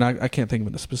 And I can't think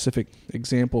of a specific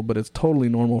example, but it's totally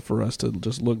normal for us to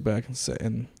just look back and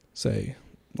say,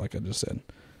 like I just said,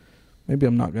 maybe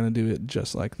I'm not going to do it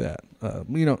just like that.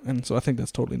 You know, and so I think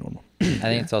that's totally normal. I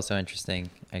think it's also interesting.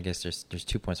 I guess there's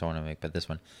 2 points I want to make, but this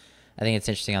one, I think it's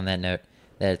interesting on that note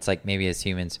that it's like maybe as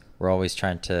humans we're always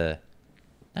trying to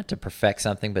not to perfect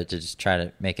something, but to just try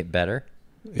to make it better.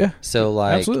 Yeah. So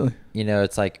like, absolutely. you know,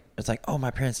 it's like, oh, my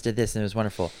parents did this and it was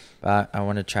wonderful, but I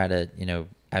want to try to, you know,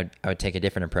 I would take a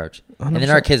different approach, 100%. and then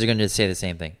our kids are going to say the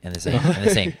same thing and the same and the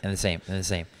same and the same and the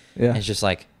same. Yeah. And it's just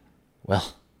like,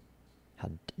 well,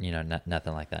 how, you know,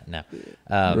 nothing like that. No.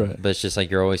 Right. But it's just like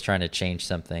you're always trying to change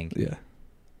something. Yeah.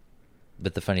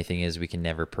 But the funny thing is, we can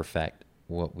never perfect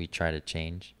what we try to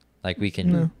change. Like we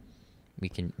can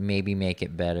maybe make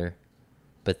it better,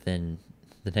 but then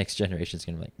the next generation is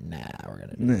gonna be like, nah, we're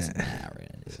gonna do this. Nah, we're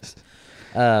gonna do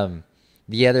this.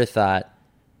 The other thought,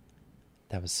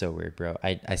 that was so weird, bro.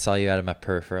 I saw you out of my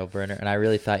peripheral, Brenner, and I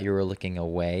really thought you were looking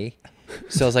away.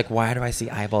 So I was like, why do I see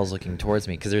eyeballs looking towards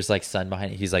me? Because there's like sun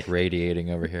behind it. He's like radiating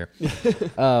over here.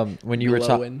 When you were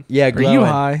talking, Glowing. Are you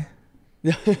high?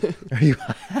 Are you?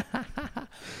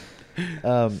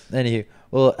 Anywho,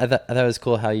 well, I thought it was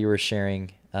cool how you were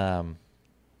sharing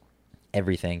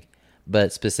everything,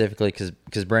 but specifically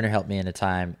because Brenner helped me in a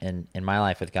time in my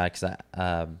life with God. Because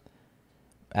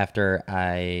after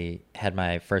I had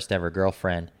my first ever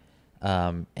girlfriend,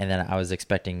 and then I was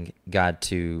expecting God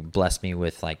to bless me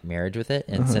with like marriage with it,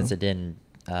 and since it didn't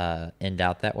end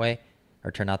out that way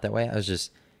or turn out that way, I was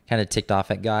just kind of ticked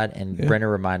off at God. And Brenner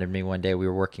reminded me one day we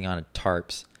were working on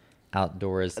tarps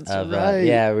outdoors. That's of right.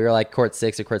 we were like court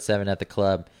 6 or court 7 at the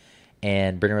club,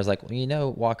 And Brenner was like,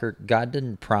 well, Walker, God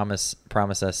didn't promise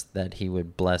us that he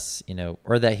would bless,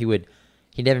 or that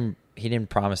he didn't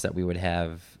promise that we would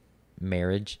have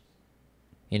marriage,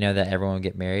 that everyone would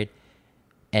get married.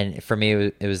 And for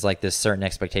me, it was like this certain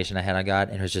expectation I had on God,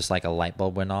 and it was just like a light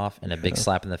bulb went off and a big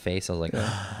slap in the face. I was like,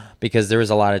 because there was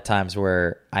a lot of times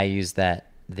where I used the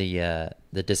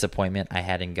disappointment I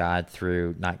had in God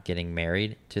through not getting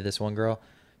married to this one girl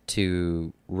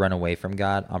to run away from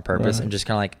God on purpose, and just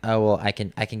kind of like, oh, well, I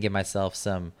can give myself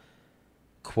some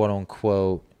quote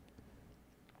unquote,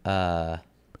 I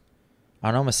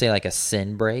don't almost say like a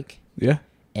sin break. Yeah.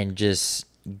 And just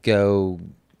go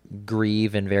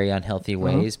grieve in very unhealthy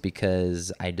ways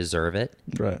because I deserve it.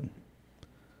 Right.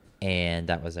 And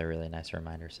that was a really nice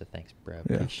reminder. So thanks, bro.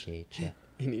 Yeah. Appreciate you.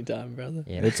 Anytime, brother.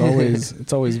 Yeah. It's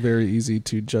always very easy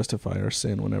to justify our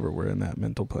sin whenever we're in that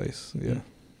mental place. Yeah.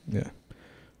 Yeah.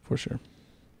 For sure.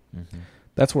 Mm-hmm.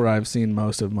 That's where I've seen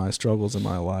most of my struggles in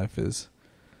my life is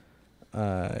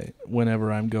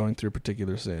whenever I'm going through a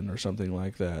particular sin or something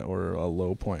like that, or a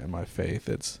low point in my faith,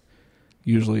 it's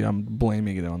usually I'm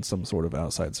blaming it on some sort of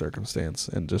outside circumstance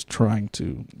and just trying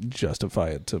to justify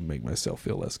it to make myself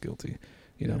feel less guilty,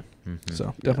 Mm-hmm.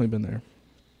 So definitely been there.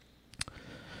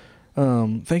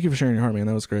 Thank you for sharing your heart, man.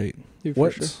 That was great.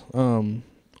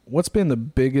 What's been the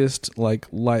biggest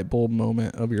light bulb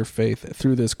moment of your faith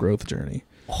through this growth journey?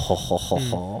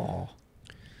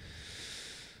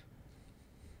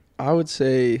 I would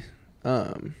say,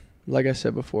 like I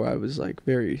said before, I was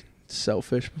very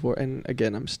selfish before, and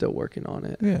again, I'm still working on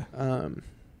it. Yeah.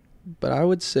 But I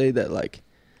would say that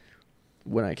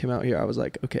when I came out here, I was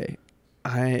like, okay,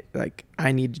 I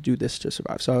need to do this to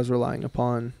survive. So I was relying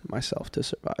upon myself to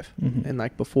survive. Mm-hmm.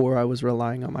 And before, I was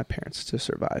relying on my parents to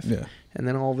survive. Yeah. And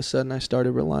then all of a sudden I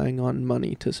started relying on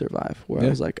money to survive, where I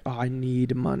was like, oh, I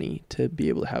need money to be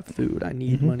able to have food. I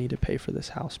need money to pay for this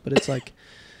house. But it's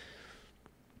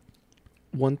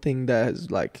one thing that is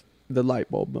the light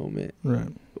bulb moment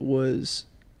was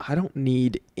I don't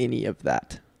need any of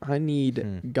that. I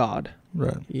need God,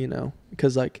 right?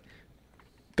 Because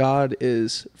God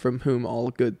is from whom all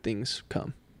good things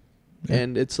come. Yeah.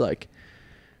 And it's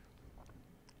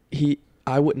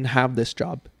I wouldn't have this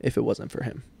job if it wasn't for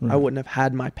him. Right. I wouldn't have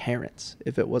had my parents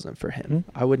if it wasn't for him.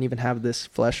 I wouldn't even have this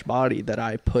flesh body that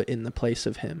I put in the place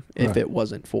of him if it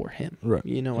wasn't for him. Right.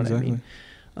 You know what I mean?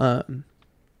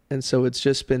 And so it's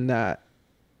just been that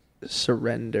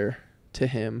surrender to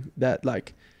him that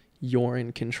you're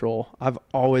in control. I've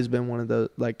always been one of the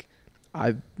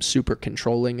I'm super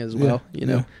controlling as well.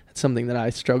 It's something that I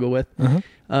struggle with.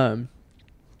 And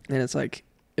it's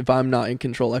if I'm not in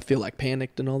control, I feel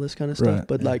panicked and all this kind of stuff.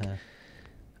 But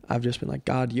I've just been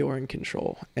God, you're in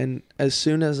control. And as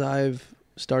soon as I've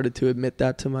started to admit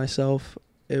that to myself,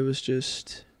 it was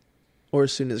just, or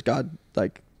as soon as God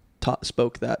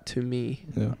spoke that to me,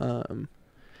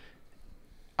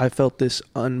 I felt this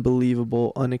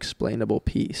unbelievable, unexplainable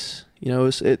peace.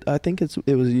 I think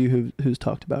it was you who's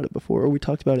talked about it before, or we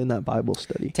talked about it in that Bible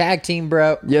study. Tag team,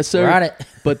 bro. Yes, sir. We're on it.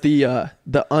 But the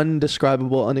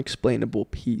undescribable, unexplainable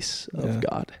peace of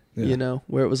God,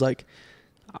 where it was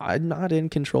I'm not in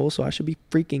control, so I should be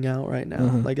freaking out right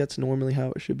now. That's normally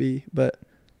how it should be, but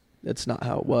that's not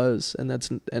how it was, and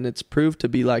it's proved to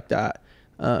be like that.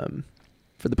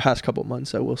 For the past couple of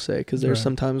months, I will say, because there's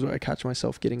some times where I catch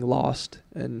myself getting lost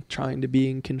and trying to be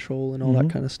in control and all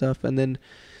that kind of stuff. And then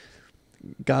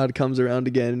God comes around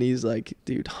again and he's like,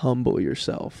 dude, humble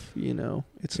yourself.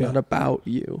 It's not about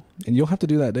you. And you'll have to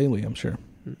do that daily, I'm sure.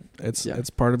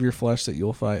 It's part of your flesh that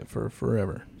you'll fight for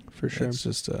forever. For sure. It's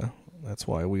just, that's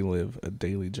why we live a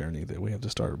daily journey that we have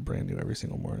to start brand new every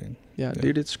single morning. Yeah,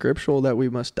 dude, it's scriptural that we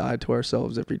must die to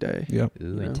ourselves every day. Yep.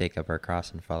 And take up our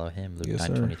cross and follow him. Luke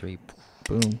 9:23.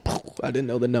 Boom. I didn't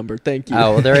know the number. Thank you.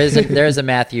 Oh, well, there is a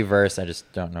Matthew verse. I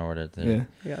just don't know what it is.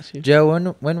 Yeah. Got you.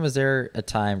 Joe, when was there a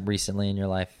time recently in your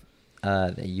life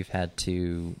that you've had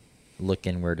to look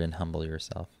inward and humble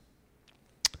yourself?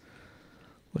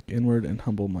 Look inward and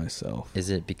humble myself. Is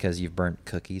it because you've burnt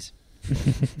cookies?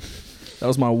 That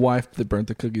was my wife that burnt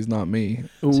the cookies, not me.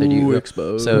 Ooh, so do you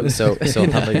exposed. So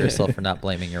humble yourself for not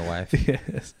blaming your wife.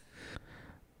 Yes.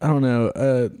 I don't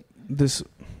know.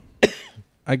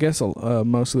 I guess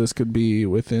most of this could be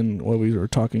within what we were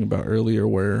talking about earlier,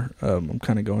 where I'm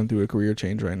kind of going through a career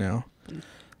change right now.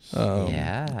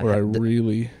 Where I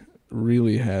really,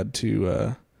 really had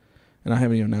to, and I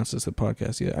haven't even announced this at the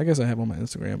podcast yet. I guess I have on my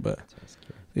Instagram, but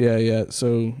yeah.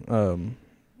 So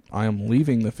I am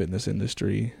leaving the fitness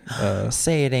industry.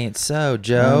 Say it ain't so,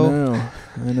 Joe.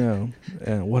 I know.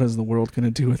 And what is the world going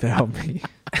to do without me?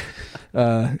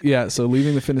 So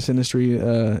leaving the fitness industry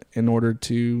in order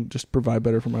to just provide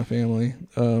better for my family.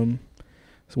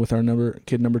 with our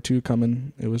kid number 2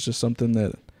 coming, it was just something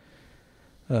that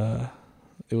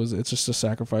it's just a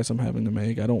sacrifice I'm having to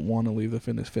make. I don't want to leave the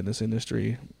fitness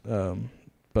industry,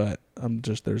 but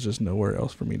there's just nowhere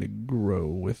else for me to grow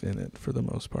within it for the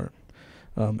most part,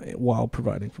 while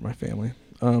providing for my family.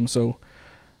 So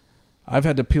I've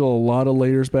had to peel a lot of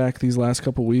layers back these last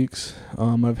couple weeks.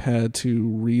 I've had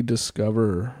to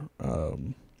rediscover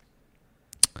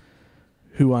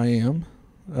who I am,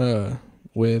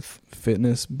 with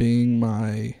fitness being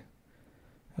my.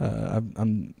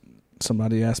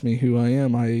 Somebody asked me who I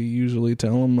am. I usually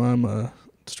tell them I'm a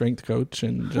strength coach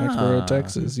in Jacksboro,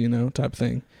 Texas, type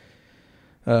thing.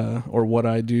 Or what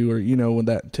I do, or, with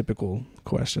that typical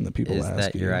question that people ask. Is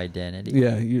that your identity?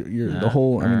 Yeah, you're the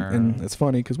whole, and it's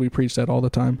funny because we preach that all the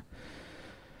time.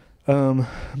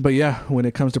 But yeah, when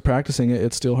it comes to practicing it,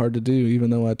 it's still hard to do,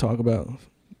 even though I talk about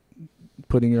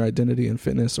putting your identity in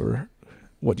fitness or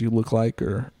what you look like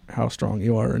or how strong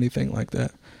you are or anything like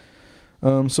that.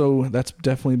 So that's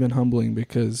definitely been humbling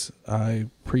because I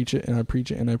preach it and I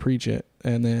preach it and I preach it.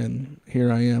 And then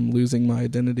here I am losing my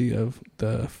identity of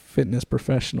the fitness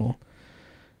professional.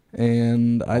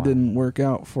 And I didn't work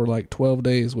out for like 12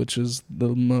 days, which is the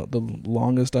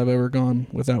longest I've ever gone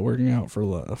without working out for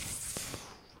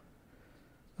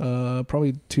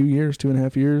probably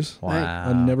 2.5 years. Wow.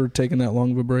 I've never taken that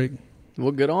long of a break.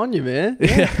 Well, good on you, man.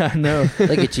 Yeah, I know.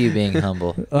 Look at you being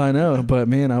humble. I know. But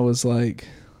man, I was like,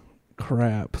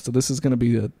 crap. So this is going to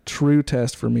be a true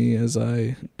test for me as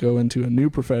I go into a new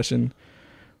profession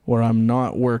where I'm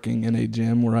not working in a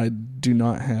gym, where I do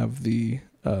not have the,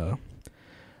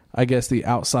 I guess, the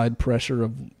outside pressure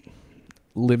of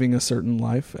living a certain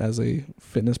life as a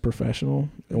fitness professional,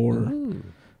 or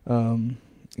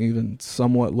even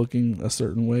somewhat looking a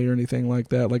certain way or anything like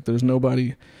that. Like there's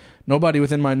nobody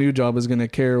within my new job is going to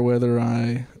care whether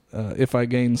if I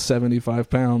gain 75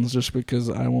 pounds, just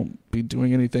because I won't be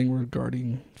doing anything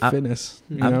regarding fitness.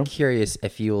 I'm curious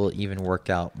if you will even work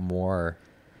out more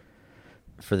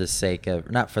for the sake of,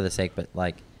 not for the sake, but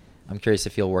like, I'm curious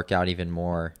if you'll work out even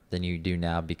more than you do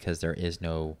now because there is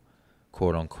no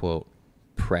quote unquote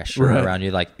pressure around you.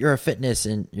 Like you're a fitness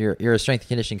and you're a strength and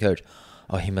conditioning coach.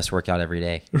 Oh, he must work out every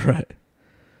day. Right.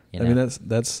 I mean,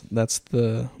 that's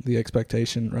the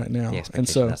expectation right now. The expectation, and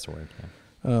so, that's the word.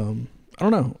 Yeah. I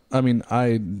don't know. I mean,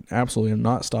 I absolutely am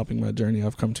not stopping my journey.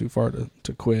 I've come too far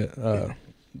to quit.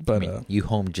 But you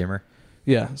home gymmer?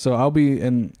 Yeah. So so I'm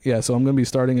going to be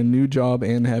starting a new job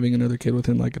and having another kid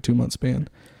within like a 2-month span.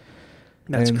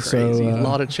 That's and crazy. So, a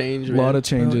lot of change, man. A lot of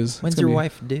changes. When's your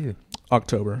wife due?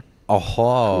 October. Oh,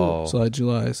 cool. So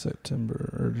July, August,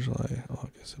 September.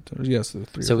 Yes, the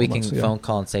 3 so or 4 we months, can phone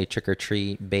call and say trick or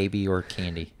treat, baby or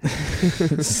candy.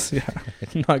 Yeah,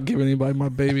 not giving anybody my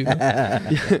baby.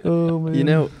 Oh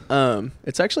man.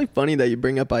 It's actually funny that you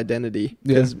bring up identity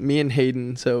because me and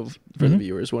Hayden. So for the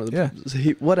viewers,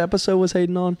 what episode was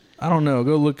Hayden on? I don't know.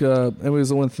 Go look up. It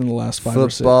was within the last 5 or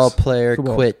 6. Football player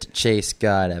quit chase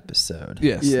God episode.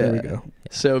 Yes. Yeah. There we go.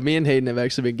 So me and Hayden have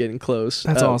actually been getting close.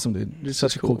 That's awesome, dude. You're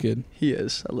such a cool kid. He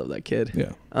is. I love that kid.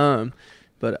 Yeah.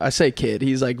 But I say kid.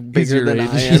 He's like bigger than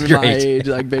I am. My age,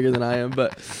 like bigger than I am.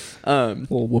 But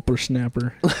little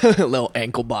whippersnapper, little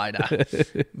ankle biter.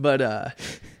 But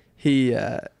me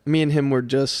and him were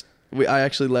I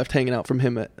actually left hanging out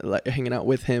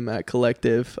with him at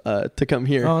Collective to come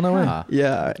here. Oh no way!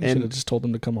 Yeah, you should have just told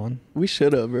him to come on. We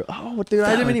should have. Oh, dude,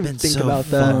 I didn't even think about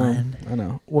that. I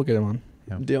know. We'll get him on.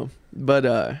 Yeah. Deal. But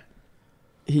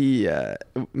me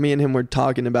and him were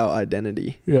talking about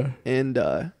identity. Yeah.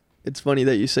 And it's funny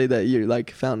that you say that you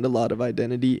like found a lot of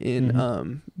identity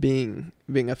in being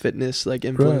a fitness like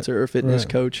influencer or fitness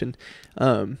coach, and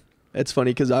it's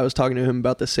funny because I was talking to him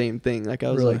about the same thing. Like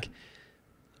I was like,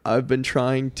 I've been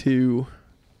trying to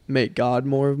make God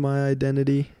more of my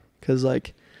identity because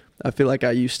like I feel like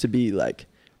I used to be like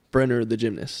Brenner the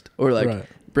gymnast or like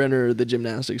Brenner the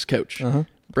gymnastics coach,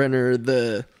 Brenner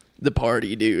the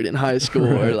party dude in high school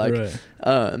or like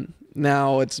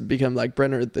now it's become like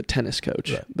Brenner the tennis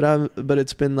coach. But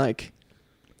it's been like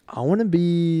I want to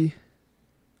be,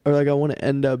 or like I want to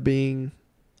end up being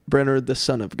Brenner the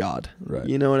son of God. Right.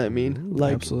 You know what I mean?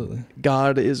 Like absolutely.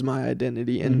 God is my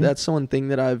identity, and that's one thing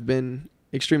that I've been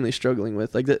extremely struggling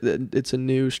with. Like it's a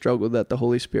new struggle that the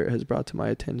Holy Spirit has brought to my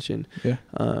attention. Yeah.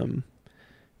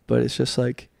 But it's just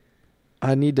like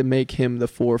I need to make him the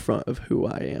forefront of who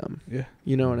I am. Yeah.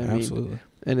 You know what I mean? Absolutely.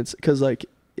 And it's because like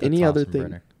that's any other thing.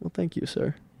 Brenner. Well, thank you,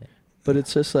 sir. Yeah. But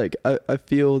it's just like I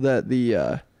feel that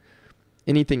the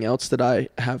anything else that I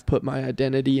have put my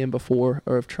identity in before,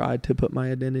 or have tried to put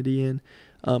my identity in,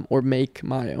 or make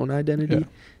my own identity,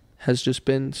 has just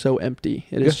been so empty.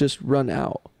 It has just run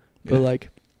out. But like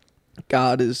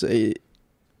God is an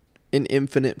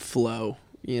infinite flow,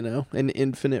 an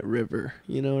infinite river.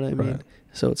 You know what I mean? Right.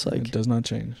 So it's like It does not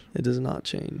change. it does not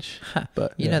change.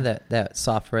 But You know that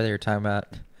software that you're talking about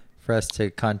for us to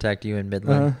contact you in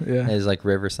Midland Yeah. is like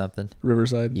River something.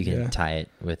 Riverside. You can yeah. tie it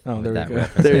with there we that go.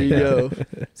 reference. there you go.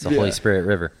 It's the Holy Spirit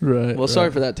River. Right. Well,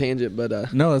 sorry for that tangent,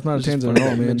 but No, that's not a it's just tangent funny at all,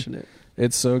 that you man. mentioned it.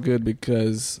 It's so good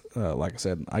because, like I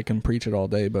said, I can preach it all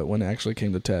day, but when it actually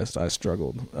came to test, I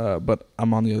struggled. But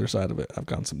I'm on the other side of it. I've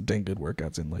gotten some dang good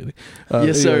workouts in lately.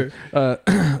 Yes, sir.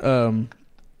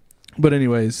 But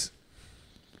anyways,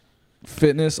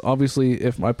 fitness. Obviously,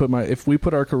 if we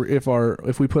put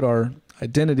our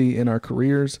identity in our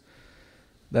careers,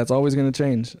 that's always going to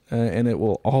change, and you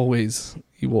will always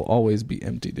be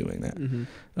empty doing that.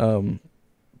 Mm-hmm.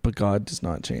 But God does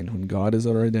not change. When God is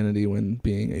our identity, when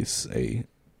being a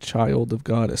child of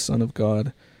God, a son of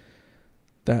God,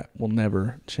 that will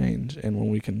never change. And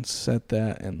when we can set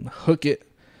that and hook it,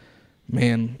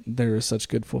 man, there is such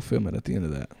good fulfillment at the end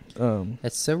of that.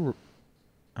 It's so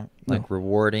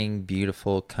rewarding,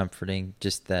 beautiful, comforting.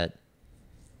 Just that,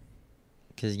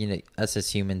 because us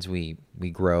as humans, we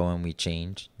grow and we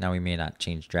change. Now we may not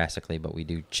change drastically, but we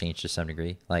do change to some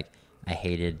degree. Like I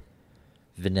hated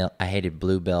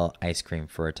Bluebell ice cream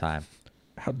for a time.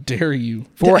 How dare you?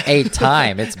 For a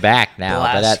time, it's back now.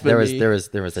 But there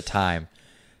was a time.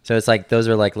 So it's like those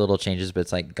are like little changes, but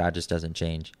it's like God just doesn't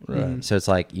change. Right. So it's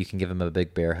like you can give him a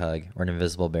big bear hug or an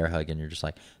invisible bear hug, and you're just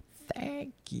like,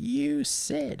 "Thank you,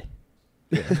 Sid."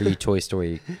 For you Toy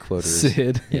Story quoters.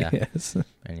 Sid. Yeah. Yes.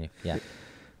 Yeah.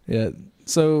 Yeah.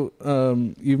 So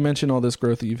you've mentioned all this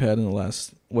growth that you've had in the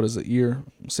last, what is it, year,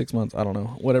 6 months? I don't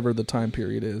know. Whatever the time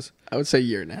period is. I would say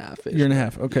year and a half. Year and a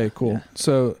half. Okay, cool. Yeah.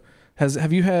 So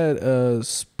have you had a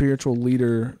spiritual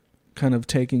leader kind of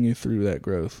taking you through that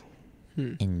growth?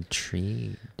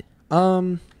 Intrigued.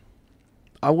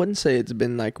 I wouldn't say it's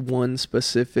been like one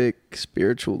specific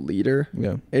spiritual leader.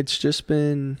 Yeah. It's just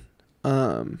been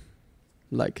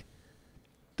like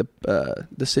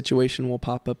the situation will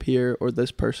pop up here, or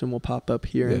this person will pop up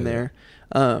here and there.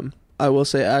 I will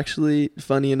say, actually,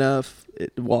 funny enough,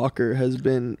 Walker has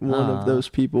been one of those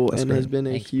people, and has been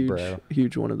a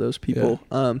huge one of those people.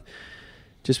 Yeah.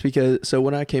 Just because, so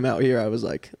when I came out here, I was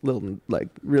like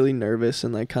really nervous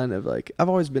and like kind of like, I've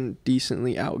always been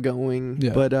decently outgoing,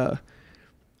 but I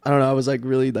don't know, I was like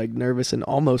really like nervous and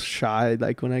almost shy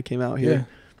like when I came out here. Yeah.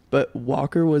 But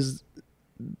Walker was,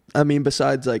 I mean,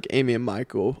 besides like Amy and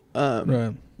Michael,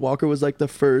 right. Walker was like the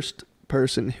first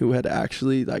person who had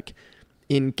actually like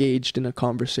engaged in a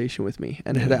conversation with me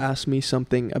and had asked me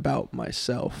something about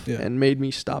myself and made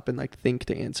me stop and like think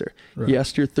to answer. Right. He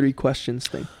asked your 3 questions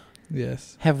thing.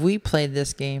 Yes. Have we played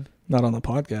this game? Not on the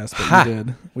podcast, but we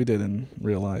did. We did in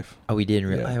real life. Oh, we did in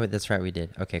real life? Oh, that's right, we did.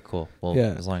 Okay, cool. Well,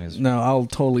 as long as... No, I'll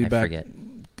totally forget.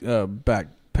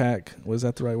 Backpack. Was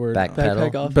that the right word?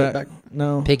 Backpedal?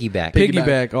 No.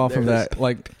 Piggyback off of that.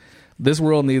 Like, this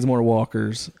world needs more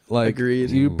walkers. Like, agreed.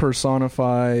 You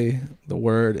personify the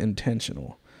word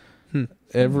intentional.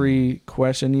 Every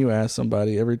question you ask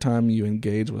somebody, every time you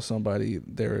engage with somebody,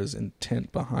 there is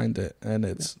intent behind it, and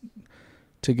it's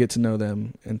to get to know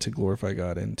them and to glorify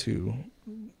God and to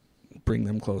bring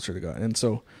them closer to God. And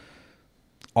so,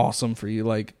 awesome for you.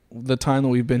 Like, the time that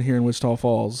we've been here in Wichita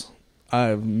Falls,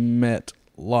 I've met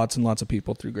lots and lots of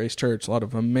people through Grace Church, a lot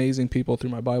of amazing people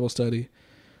through my Bible study.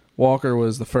 Walker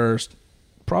was the first,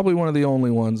 probably one of the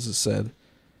only ones that said,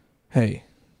 hey,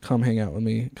 come hang out with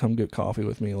me, come get coffee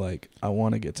with me. Like, I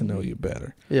want to get to know you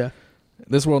better. Yeah.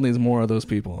 This world needs more of those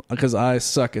people, because I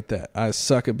suck at that. I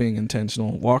suck at being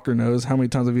intentional. Walker knows how many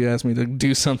times have you asked me to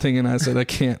do something and I said I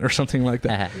can't, or something like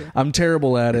that. I'm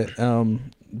terrible at it.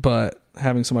 But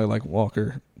having somebody like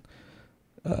Walker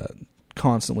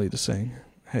constantly just saying,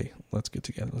 hey, let's get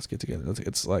together.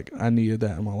 It's like, I needed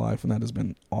that in my life, and that has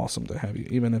been awesome to have you.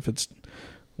 Even if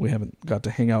we haven't got to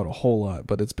hang out a whole lot,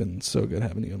 but it's been so good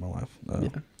having you in my life.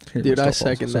 Dude, I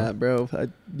second that, bro.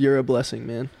 You're a blessing,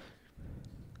 man.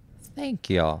 Thank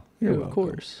y'all. You're welcome. Of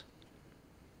course.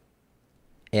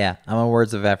 Yeah, I'm a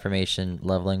words of affirmation,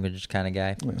 love language kind of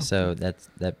guy. Yeah. So that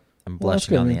I'm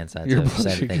blushing on the inside. You're so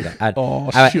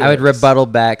blushing. I would rebuttal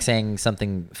back saying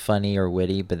something funny or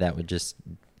witty, but that would just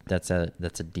that's a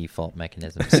default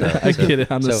mechanism. So, I get it.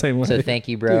 I'm the same way. So thank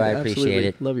you, bro. Dude, I appreciate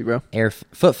it. Love you, bro.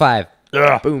 Foot 5.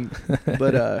 Boom.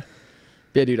 But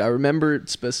yeah, dude, I remember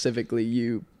specifically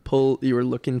you were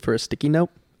looking for a sticky note.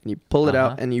 And you pull it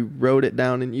out and you wrote it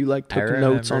down and you like took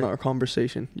notes on our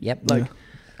conversation. Yep. Like,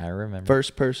 I remember.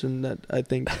 First person that I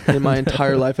think in my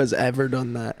entire life has ever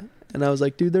done that. And I was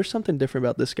like, dude, there's something different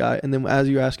about this guy. And then as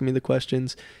you were asking me the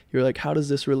questions, you were like, how does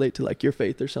this relate to like your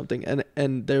faith or something?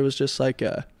 And there was just like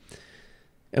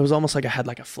it was almost like I had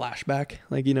like a flashback,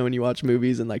 like, you know, when you watch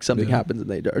movies and like something happens and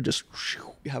they are just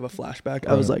have a flashback.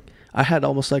 I was like, I had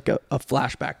almost like a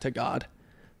flashback to God,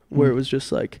 where it was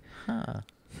just like,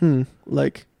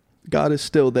 like God is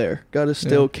still there. God is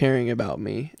still caring about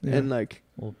me. And like,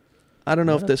 I don't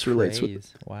know if this relates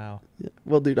with. Wow. Yeah.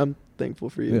 Well, dude, I'm thankful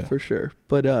for you for sure.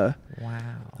 But wow.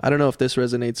 I don't know if this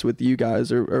resonates with you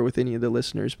guys or with any of the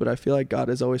listeners, but I feel like God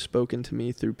has always spoken to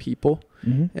me through people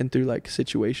and through like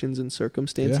situations and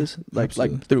circumstances, like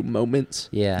through moments.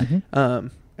 Yeah.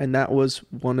 And that was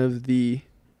one of the,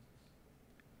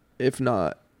 if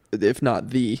not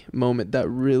the moment that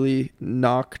really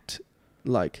knocked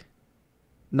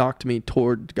me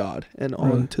toward God and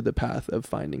onto the path of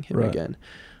finding him again.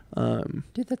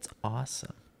 Dude, that's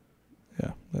awesome.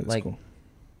 Yeah, that's like, cool.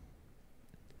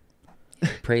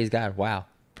 Praise God. Wow.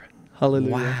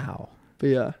 Hallelujah. Wow. But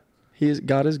yeah,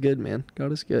 God is good, man.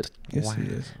 God is good. Yes, he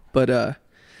is. But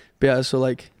yeah, so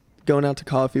like going out to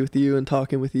coffee with you and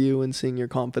talking with you and seeing your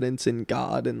confidence in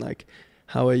God and like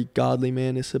how a godly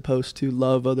man is supposed to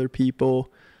love other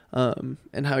people,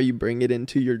 and how you bring it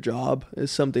into your job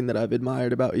is something that I've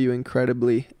admired about you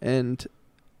incredibly. And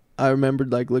I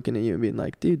remembered like looking at you and being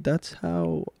like, dude, that's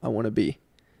how I want to be.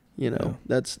 You know,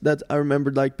 that's, I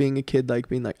remembered like being a kid, like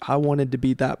being like, I wanted to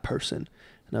be that person.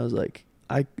 And I was like,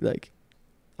 I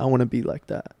want to be like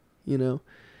that, you know?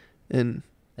 And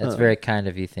that's very kind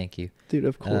of you. Thank you. Dude,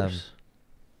 of course.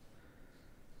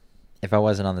 If I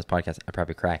wasn't on this podcast, I'd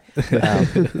probably cry.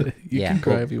 You can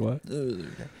cry if you want.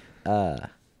 Well,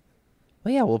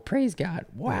 yeah, well, praise God.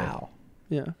 Wow.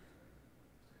 Yeah.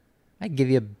 I'd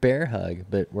give you a bear hug,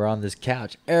 but we're on this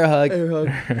couch. Air hug. Air hug.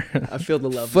 I feel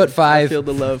the love. Foot man. five. I feel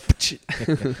the love.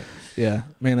 Yeah,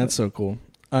 man, that's so cool.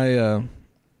 Yeah.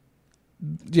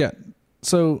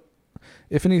 So,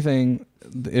 if anything,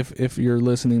 if you're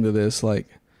listening to this, like,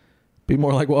 be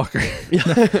more like Walker.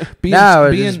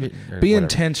 Be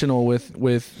intentional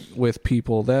with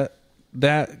people.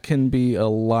 That can be a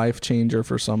life changer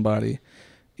for somebody,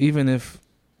 even if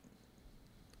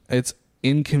it's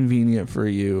inconvenient for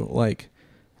you. Like,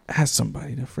 ask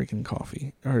somebody to freaking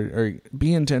coffee, or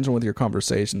be intentional with your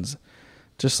conversations.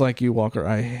 Just like you, Walker,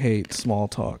 I hate small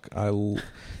talk.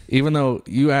 Even though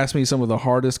you asked me some of the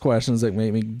hardest questions that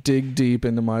made me dig deep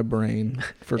into my brain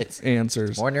for answers.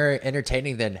 It's more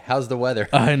entertaining than how's the weather?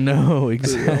 I know,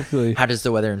 exactly. How does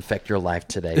the weather infect your life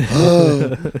today?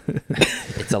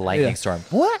 It's a lightning storm.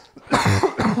 What?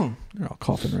 They're all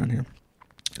coughing around here.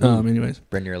 Anyways.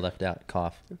 Brenner left out.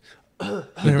 Cough.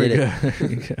 There we go.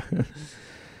 There you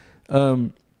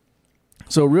go.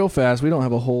 So real fast, we don't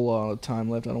have a whole lot of time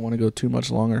left. I don't want to go too much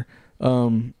longer.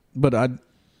 But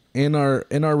in our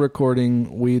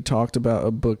recording, we talked about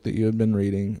a book that you had been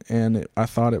reading, and I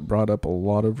thought it brought up a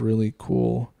lot of really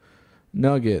cool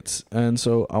nuggets. And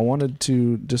so I wanted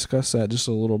to discuss that just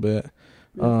a little bit.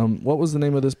 What was the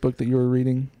name of this book that you were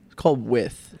reading? It's called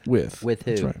With. With who?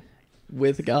 That's right.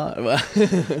 With God.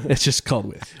 It's just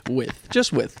called With.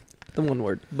 Just with. The one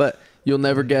word. But you'll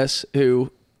never guess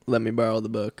who let me borrow the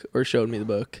book or showed me the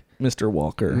book. Mr.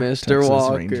 Walker. Mr. Texas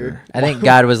Walker. Ranger. I think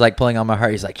God was like pulling on my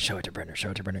heart. He's like, show it to Brenner.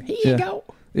 Show it to Brenner. Here you go.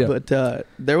 Yeah. But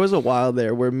there was a while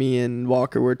there where me and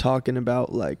Walker were talking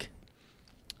about like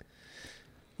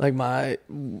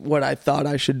what I thought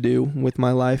I should do with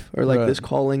my life, or like this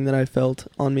calling that I felt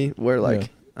on me, where like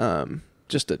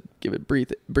just to give it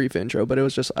brief intro, but it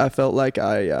was just I felt like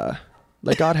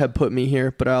like God had put me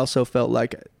here, but I also felt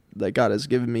like God has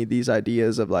given me these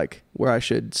ideas of like where I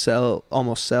should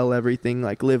almost sell everything,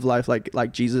 like live life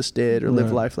like Jesus did, or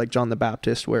live life like John the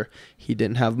Baptist, where he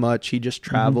didn't have much, he just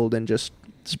traveled and just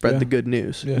spread the good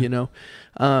news, you know.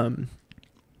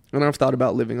 And I've thought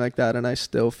about living like that, and I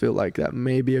still feel like that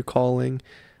may be a calling,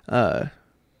 but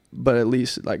at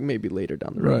least like maybe later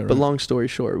down the road. But long story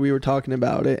short, we were talking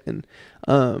about it, and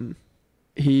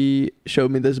he showed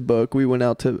me this book. We went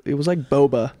out to, it was like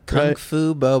boba. Kung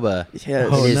Fu Boba. Yes.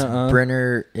 It is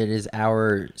Brenner. It is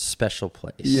our special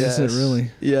place. Yes. Is it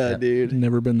really? Yeah, dude.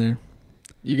 Never been there.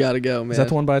 You got to go, man. Is that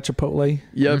the one by Chipotle?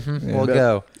 Yep. Mm-hmm. Yeah. We'll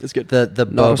go. It's good. The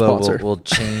Not boba will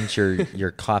change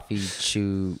your coffee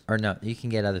chew. Or no, you can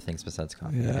get other things besides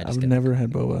coffee. Yeah, I've never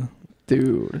had boba.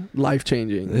 Dude,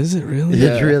 life-changing. Is it really?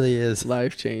 Yeah. It really is.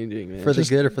 Life-changing, man. For the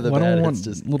good or for the bad. I don't want it's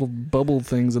just little bubble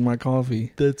things in my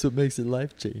coffee. That's what makes it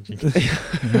life-changing.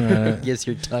 Gives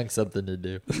your tongue something to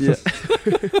do. Yeah.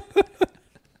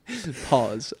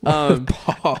 Pause.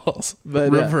 Pause.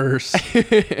 But, reverse.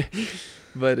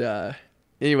 But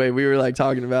anyway, we were like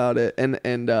talking about it,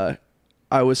 and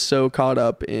I was so caught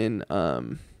up in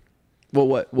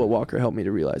what Walker helped me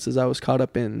to realize is I was caught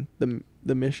up in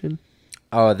the mission.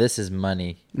 Oh, this is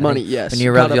money. Money, yes. When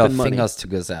you Caught rub up your in money. fingers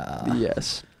together.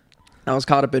 Yes. I was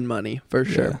caught up in money for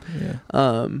sure.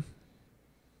 Yeah.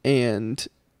 And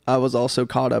I was also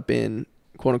caught up in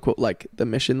quote unquote like the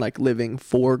mission, like living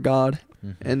for God.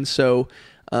 Mm-hmm. And so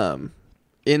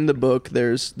in the book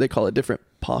they call it different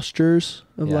postures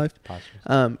of life.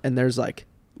 Postures. And there's like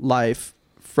life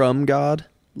from God,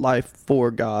 life for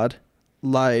God,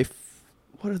 life,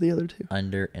 what are the other two?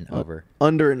 Under and over.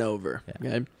 Under and over. Yeah.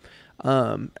 Okay.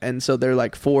 And so they're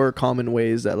like 4 common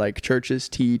ways that like churches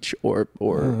teach or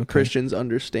okay. Christians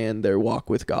understand their walk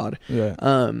with God. Yeah.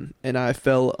 And I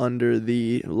fell under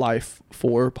the life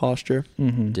for posture.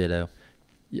 Mm-hmm. Ditto.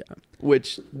 Yeah.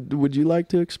 Which, would you like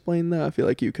to explain that? I feel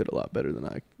like you could a lot better than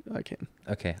I can.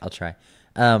 Okay, I'll try.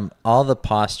 All the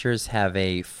postures have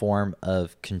a form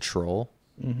of control.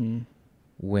 Mm-hmm.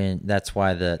 That's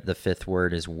why the fifth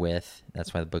word is with.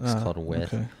 That's why the book is called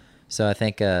with. Okay. So I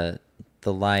think the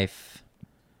life,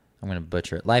 I'm going to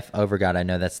butcher it. Life over God. I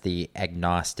know that's the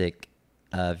agnostic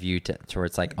view to where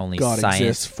it's like only God science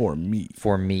exists for me.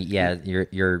 For me, yeah,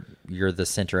 you're the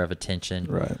center of attention.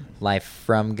 Right. Life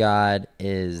from God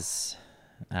is,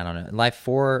 I don't know. Life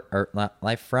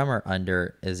from or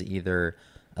under is either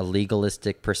a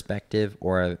legalistic perspective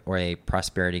or a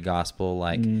prosperity gospel,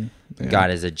 like yeah.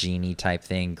 God is a genie type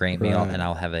thing. Grant me all, Right. and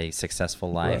I'll have a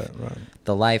successful life. Right.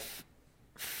 The life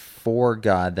for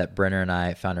God that Brenner and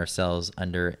I found ourselves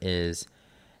under is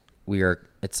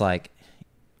it's like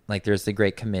there's the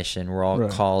Great Commission. We're all Right.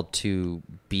 called to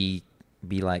be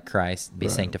like Christ, be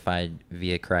Right. sanctified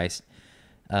via Christ.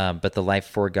 But the life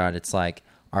for God, it's like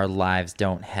our lives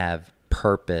don't have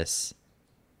purpose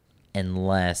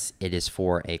unless it is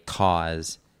for a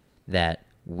cause that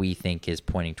we think is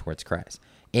pointing towards Christ.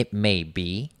 It may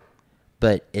be,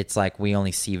 but it's like we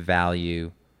only see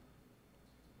value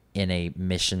in a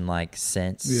mission-like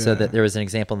sense. Yeah. So that there was an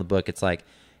example in the book. It's like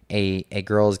a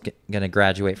girl's going to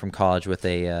graduate from college with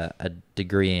a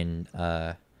degree in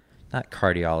not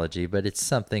cardiology, but it's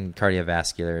something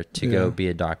cardiovascular to Yeah. go be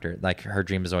a doctor. Like her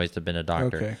dream has always to have been a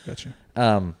doctor. Okay,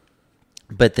 gotcha.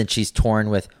 But then she's torn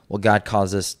with, well, God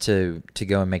calls us to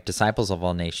go and make disciples of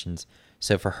all nations.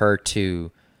 So for her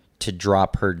to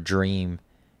drop her dream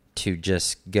to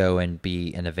just go and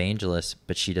be an evangelist,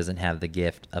 but she doesn't have the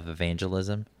gift of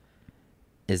evangelism,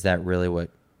 is that really what,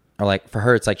 or like for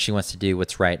her, it's like she wants to do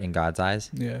what's right in God's eyes.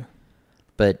 Yeah.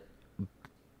 But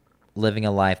living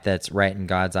a life that's right in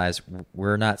God's eyes,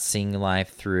 we're not seeing life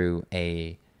through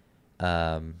a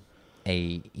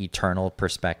eternal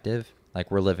perspective. Like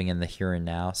we're living in the here and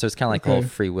now. So it's kind of like the whole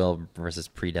free will versus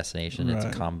predestination. It's a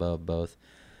Right. combo of both.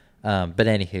 But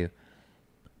anywho,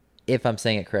 if I'm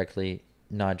saying it correctly,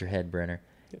 nod your head, Brenner,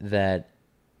 that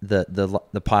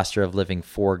the posture of living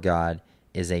for God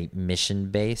is a mission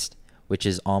based, which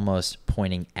is almost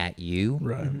pointing at you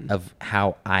Right. of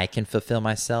how I can fulfill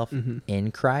myself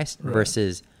in Christ Right.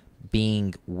 versus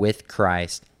being with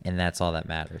Christ, and that's all that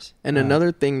matters. And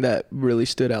another thing that really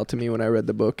stood out to me when I read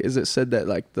the book is it said that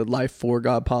like the life for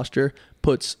God posture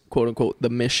puts quote unquote the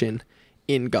mission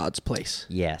in God's place.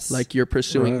 Yes. Like you're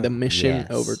pursuing Right. the mission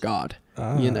Yes. over God,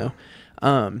 Ah. you know?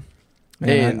 Man,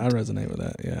 And I resonate with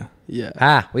that. Yeah.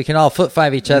 yeah. we can all foot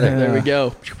five each other. Yeah. There we go.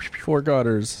 Four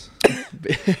Godders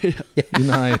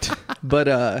unite.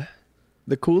 But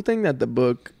the cool thing that the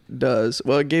book does,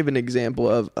 well, it gave an example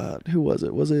of who was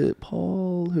it? Was it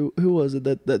Paul? Who was it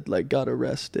that like got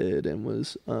arrested and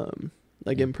was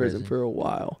like in prison for a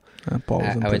while? Paul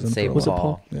was in I would prison say for a Was it while.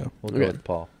 Paul? Yeah. We'll go Okay. with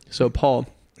Paul. So Paul,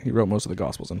 He wrote most of the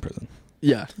Gospels in prison.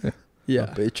 yeah.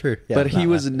 But true. Yeah, But he not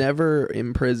was last. never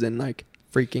in prison like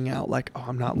freaking out like, oh,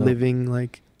 I'm not No. living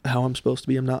like how I'm supposed to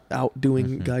be. I'm not out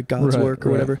doing Mhm. like God's Right, work or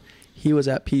right. whatever. He was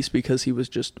at peace because he was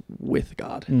just with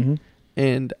God. Mm-hmm.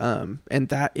 And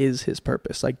that is his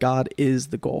purpose. Like God is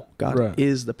the goal. God Right.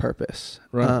 is the purpose.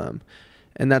 Right.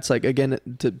 And that's like, again,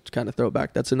 to kind of throw it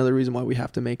back, that's another reason why we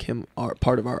have to make him our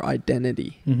part of our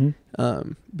identity.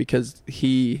 Mm-hmm. Because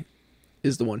he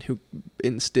is the one who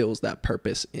instills that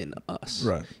purpose in us.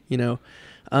 Right. You know?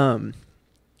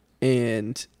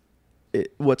 And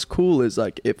what's cool is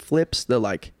like it flips the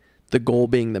goal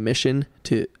being the mission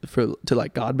to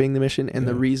like God being the mission, and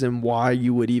the Yeah. reason why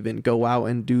you would even go out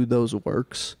and do those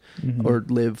works Mhm. or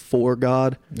live for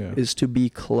God Yeah. is to be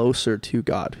closer to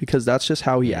God, because that's just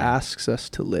how he Yeah. asks us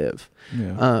to live.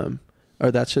 Yeah. Or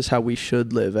that's just how we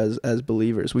should live as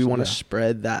believers. We want to Yeah.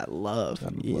 spread that love,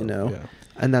 That you love, know, yeah.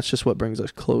 and that's just what brings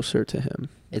us closer to him.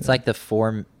 It's Yeah. like the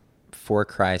for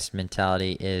Christ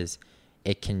mentality is,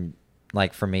 it can,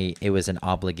 like for me, it was an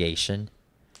obligation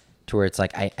to where it's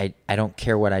like, I don't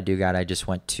care what I do, God, I just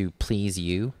want to please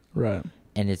you. Right.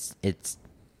 And it's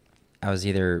I was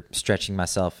either stretching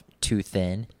myself too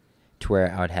thin to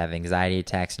where I would have anxiety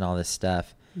attacks and all this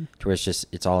stuff, to where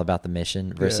it's all about the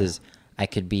mission, versus I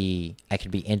could be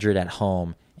injured at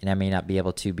home and I may not be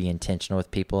able to be intentional with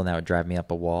people, and that would drive me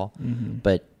up a wall.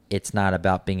 But it's not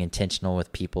about being intentional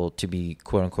with people to be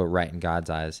quote unquote right in God's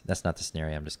eyes. That's not the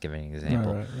scenario. I'm just giving an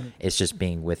example. Right. It's just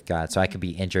being with God. So I could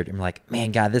be injured and I'm like,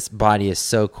 man, God, this body is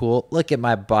so cool. Look at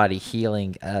my body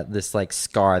healing this like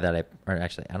scar that or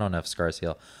actually, I don't know if scars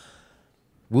heal.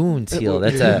 Wounds heal.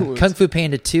 That's a Kung Fu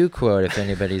Panda 2 quote if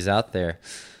anybody's out there.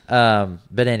 But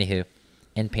anywho,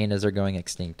 and pandas are going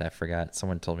extinct. I forgot.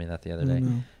 Someone told me that the other day.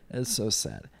 It's so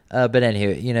sad. But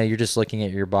anywho, you're just looking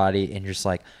at your body and you're just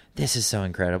like, this is so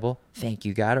incredible. Thank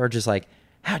you, God. Or just like,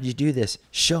 how'd you do this?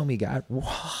 Show me, God.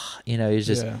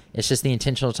 It's just the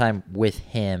intentional time with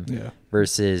him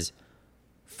versus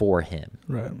for him.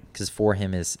 Right. Because for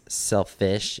him is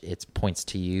selfish. It points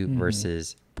to you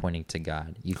versus pointing to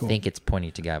God. You think it's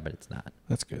pointing to God, but it's not.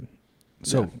 That's good.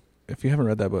 So if you haven't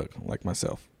read that book, like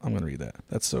myself, I'm going to read that.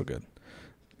 That's so good.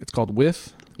 It's called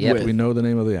With. Yep. We know the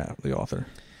name of the author.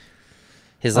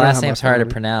 His last name's hard to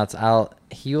pronounce.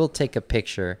 He will take a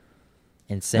picture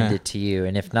and send it to you,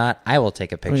 and if not, I will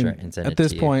take a picture and send it to you.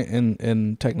 At this point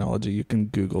in technology, you can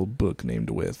Google book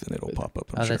named With, and it'll pop up.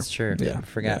 I'm sure. That's true. Yeah, I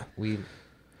forgot. Yeah.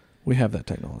 We have that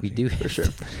technology. We do for sure.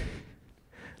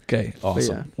 Okay,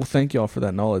 awesome. Yeah. Well, thank y'all for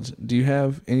that knowledge. Do you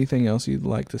have anything else you'd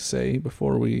like to say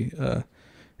before we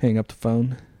hang up the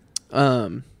phone?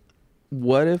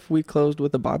 What if we closed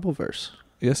with a Bible verse?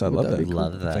 Yes, I'd love that.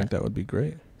 Love that. I think that would be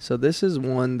great. So this is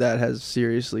one that has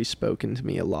seriously spoken to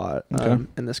me a lot. Okay.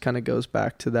 And this kind of goes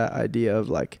back to that idea of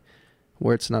like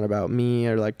where it's not about me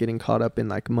or like getting caught up in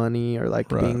like money or like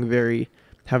being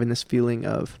having this feeling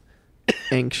of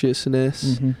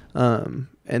anxiousness.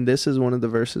 And this is one of the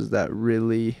verses that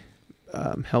really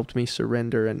helped me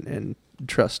surrender and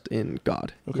trust in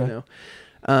God. Okay.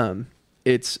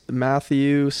 It's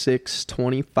Matthew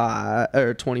 6:25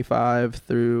 or 25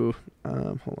 through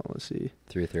hold on, let's see.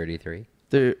 Through 33.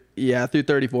 Through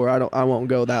 34. I won't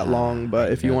go that long,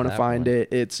 but if you want to find it,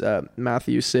 it's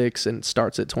Matthew 6 and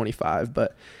starts at 25.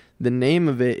 But the name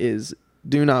of it is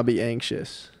 "Do Not Be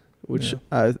Anxious," which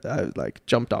I like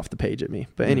jumped off the page at me.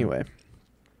 But anyway,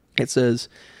 it says,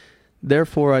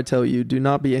 "Therefore I tell you, do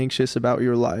not be anxious about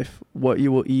your life, what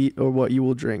you will eat or what you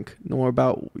will drink, nor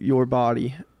about your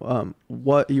body,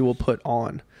 what you will put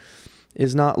on.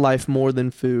 Is not life more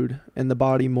than food, and the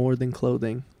body more than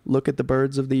clothing? Look at the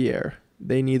birds of the air.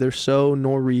 They neither sow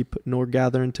nor reap nor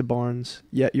gather into barns,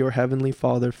 yet your heavenly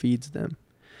Father feeds them.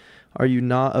 Are you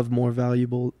not of more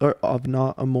valuable, or of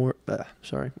not a more?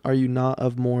 Are you not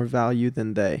of more value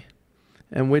than they?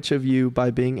 And which of you,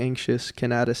 by being anxious,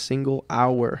 can add a single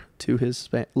hour to his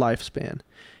lifespan?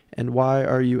 And why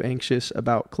are you anxious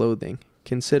about clothing?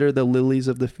 Consider the lilies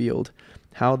of the field,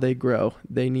 how they grow.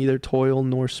 They neither toil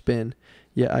nor spin.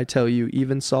 Yet I tell you,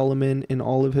 even Solomon in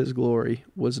all of his glory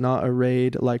was not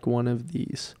arrayed like one of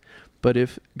these. But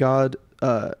if God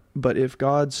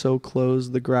so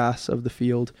clothes the grass of the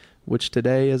field, which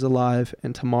today is alive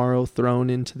and tomorrow thrown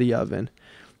into the oven,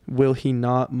 will he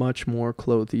not much more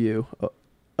clothe you,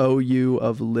 O you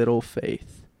of little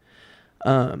faith?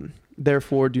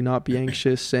 Therefore do not be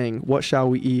anxious, saying, what shall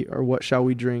we eat, or what shall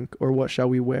we drink, or what shall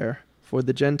we wear? For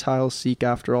the Gentiles seek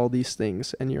after all these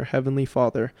things, and your heavenly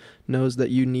Father knows that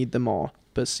you need them all.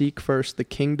 But seek first the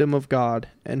kingdom of God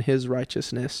and his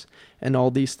righteousness, and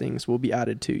all these things will be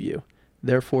added to you.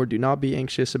 Therefore do not be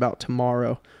anxious about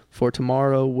tomorrow, for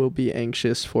tomorrow will be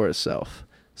anxious for itself.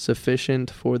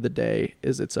 Sufficient for the day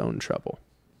is its own trouble."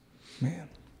 Man.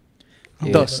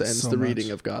 Thus ends the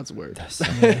reading of God's word.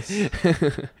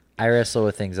 I wrestle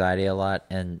with anxiety a lot,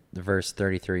 and verse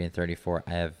 33 and 34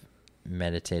 I have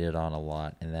meditated on a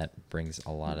lot, and that brings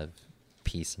a lot of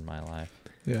peace in my life.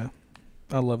 Yeah.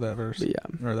 I love that verse.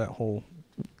 Or that whole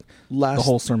the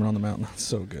whole Sermon on the Mount. That's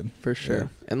so good. For sure. Yeah.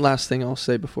 And last thing I'll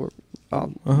say before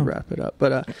I'll wrap it up.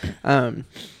 But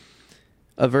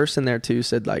a verse in there too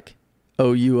said like,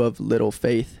 "Oh, you of little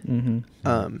faith."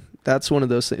 That's one of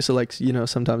those things. So like,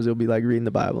 sometimes you'll be like reading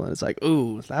the Bible and it's like,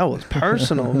 "Ooh, that was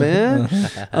personal,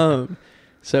 man."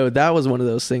 So that was one of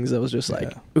those things that was just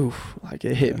like, oof, like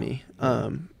it hit me,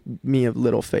 me of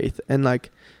little faith. And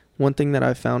like one thing that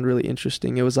I found really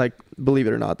interesting, it was like, believe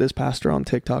it or not, this pastor on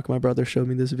TikTok, my brother showed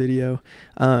me this video.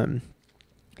 And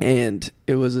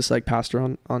it was this like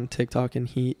pastor on TikTok. And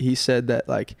he said that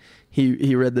like,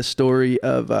 he read the story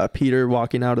of Peter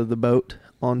walking out of the boat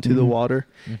onto the water.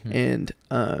 And,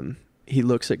 he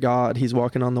looks at God, he's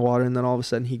walking on the water, and then all of a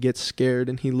sudden he gets scared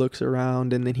and he looks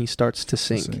around and then he starts to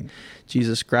sink.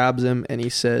 Jesus grabs him and he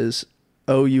says,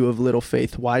 "Oh, you of little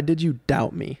faith, why did you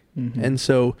doubt me?" And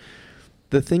so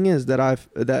the thing is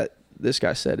that this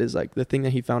guy said is like the thing that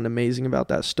he found amazing about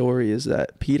that story is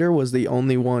that Peter was the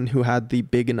only one who had the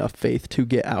big enough faith to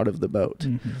get out of the boat.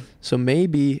 Mm-hmm. So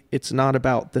maybe it's not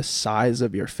about the size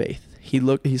of your faith.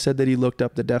 He said that he looked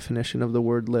up the definition of the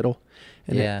word little.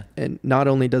 And and not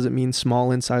only does it mean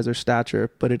small in size or stature,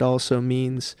 but it also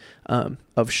means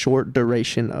of short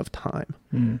duration of time.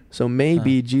 Mm. So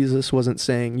maybe Jesus wasn't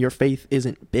saying your faith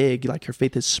isn't big, like your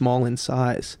faith is small in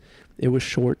size. It was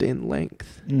short in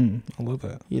length. I love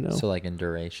that. You know, So like in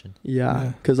duration.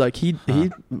 yeah, because like he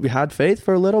had faith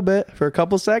for a little bit, for a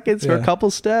couple seconds, for a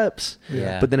couple steps,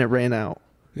 Yeah. but then it ran out.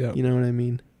 Yeah. You know what I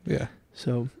mean? Yeah.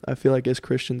 So I feel like as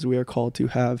Christians, we are called to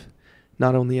have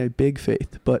not only a big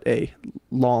faith, but a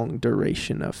long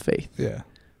duration of faith. Yeah.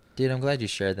 Dude, I'm glad you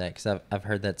shared that because I've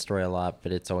heard that story a lot,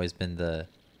 but it's always been the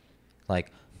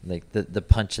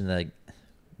punch in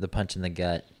the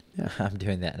gut. Yeah. I'm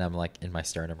doing that, and I'm like in my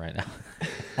sternum right now.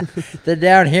 The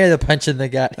down here, the punch in the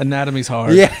gut. Anatomy's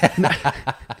hard. Yeah.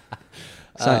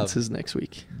 Science is next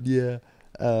week. Yeah.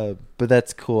 But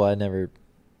that's cool. I never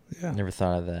Yeah.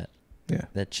 thought of that. Yeah.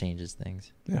 That changes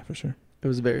things. Yeah, for sure. It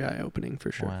was very eye-opening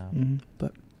for sure. Wow. Mm-hmm.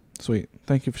 But Sweet.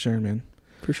 Thank you for sharing, man.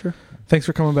 for sure. Thanks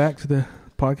for coming back to the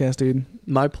podcast, dude.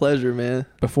 My pleasure, man.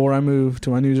 Before I move to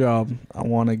my new job, I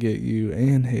want to get you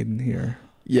and Hayden here.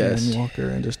 Yes. And Walker,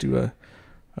 and just do a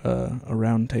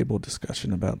round table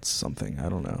discussion about something. I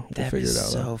don't know. We'll That'd figure be it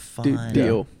out. so fun. Dude,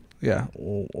 deal. Yeah,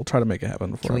 we'll try to make it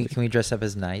happen before. Can we dress up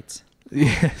as knights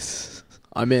Yes.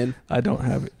 I'm in. I don't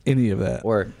have any of that.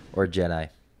 or Jedi?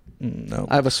 No.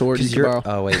 I have a sword you 'Cause can borrow.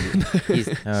 oh wait,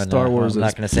 Star Wars I'm is-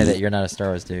 not going to say that you're not a Star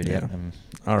Wars dude. Yeah. Yeah.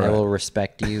 All I right. will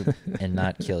respect you and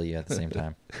not kill you at the same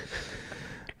time.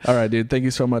 All right, dude. Thank you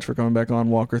so much for coming back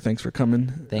on. Walker, thanks for coming.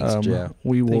 Thanks, Joe.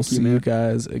 We will Thank you, see man. you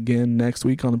guys again next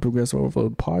week on the Progressive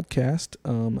Overload podcast.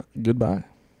 Goodbye.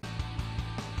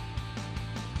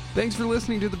 Thanks for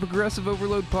listening to the Progressive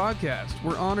Overload podcast.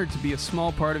 We're honored to be a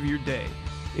small part of your day.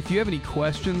 If you have any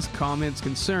questions, comments,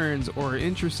 concerns, or are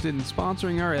interested in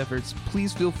sponsoring our efforts,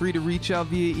 please feel free to reach out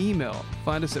via email.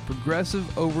 Find us at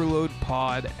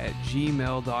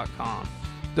progressiveoverloadpod@gmail.com.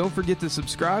 Don't forget to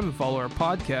subscribe and follow our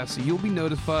podcast so you'll be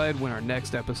notified when our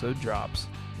next episode drops.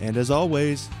 And as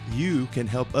always, you can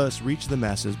help us reach the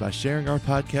masses by sharing our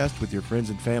podcast with your friends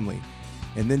and family.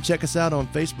 And then check us out on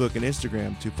Facebook and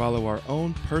Instagram to follow our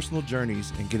own personal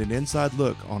journeys and get an inside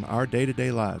look on our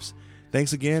day-to-day lives.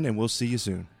 Thanks again, and we'll see you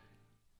soon.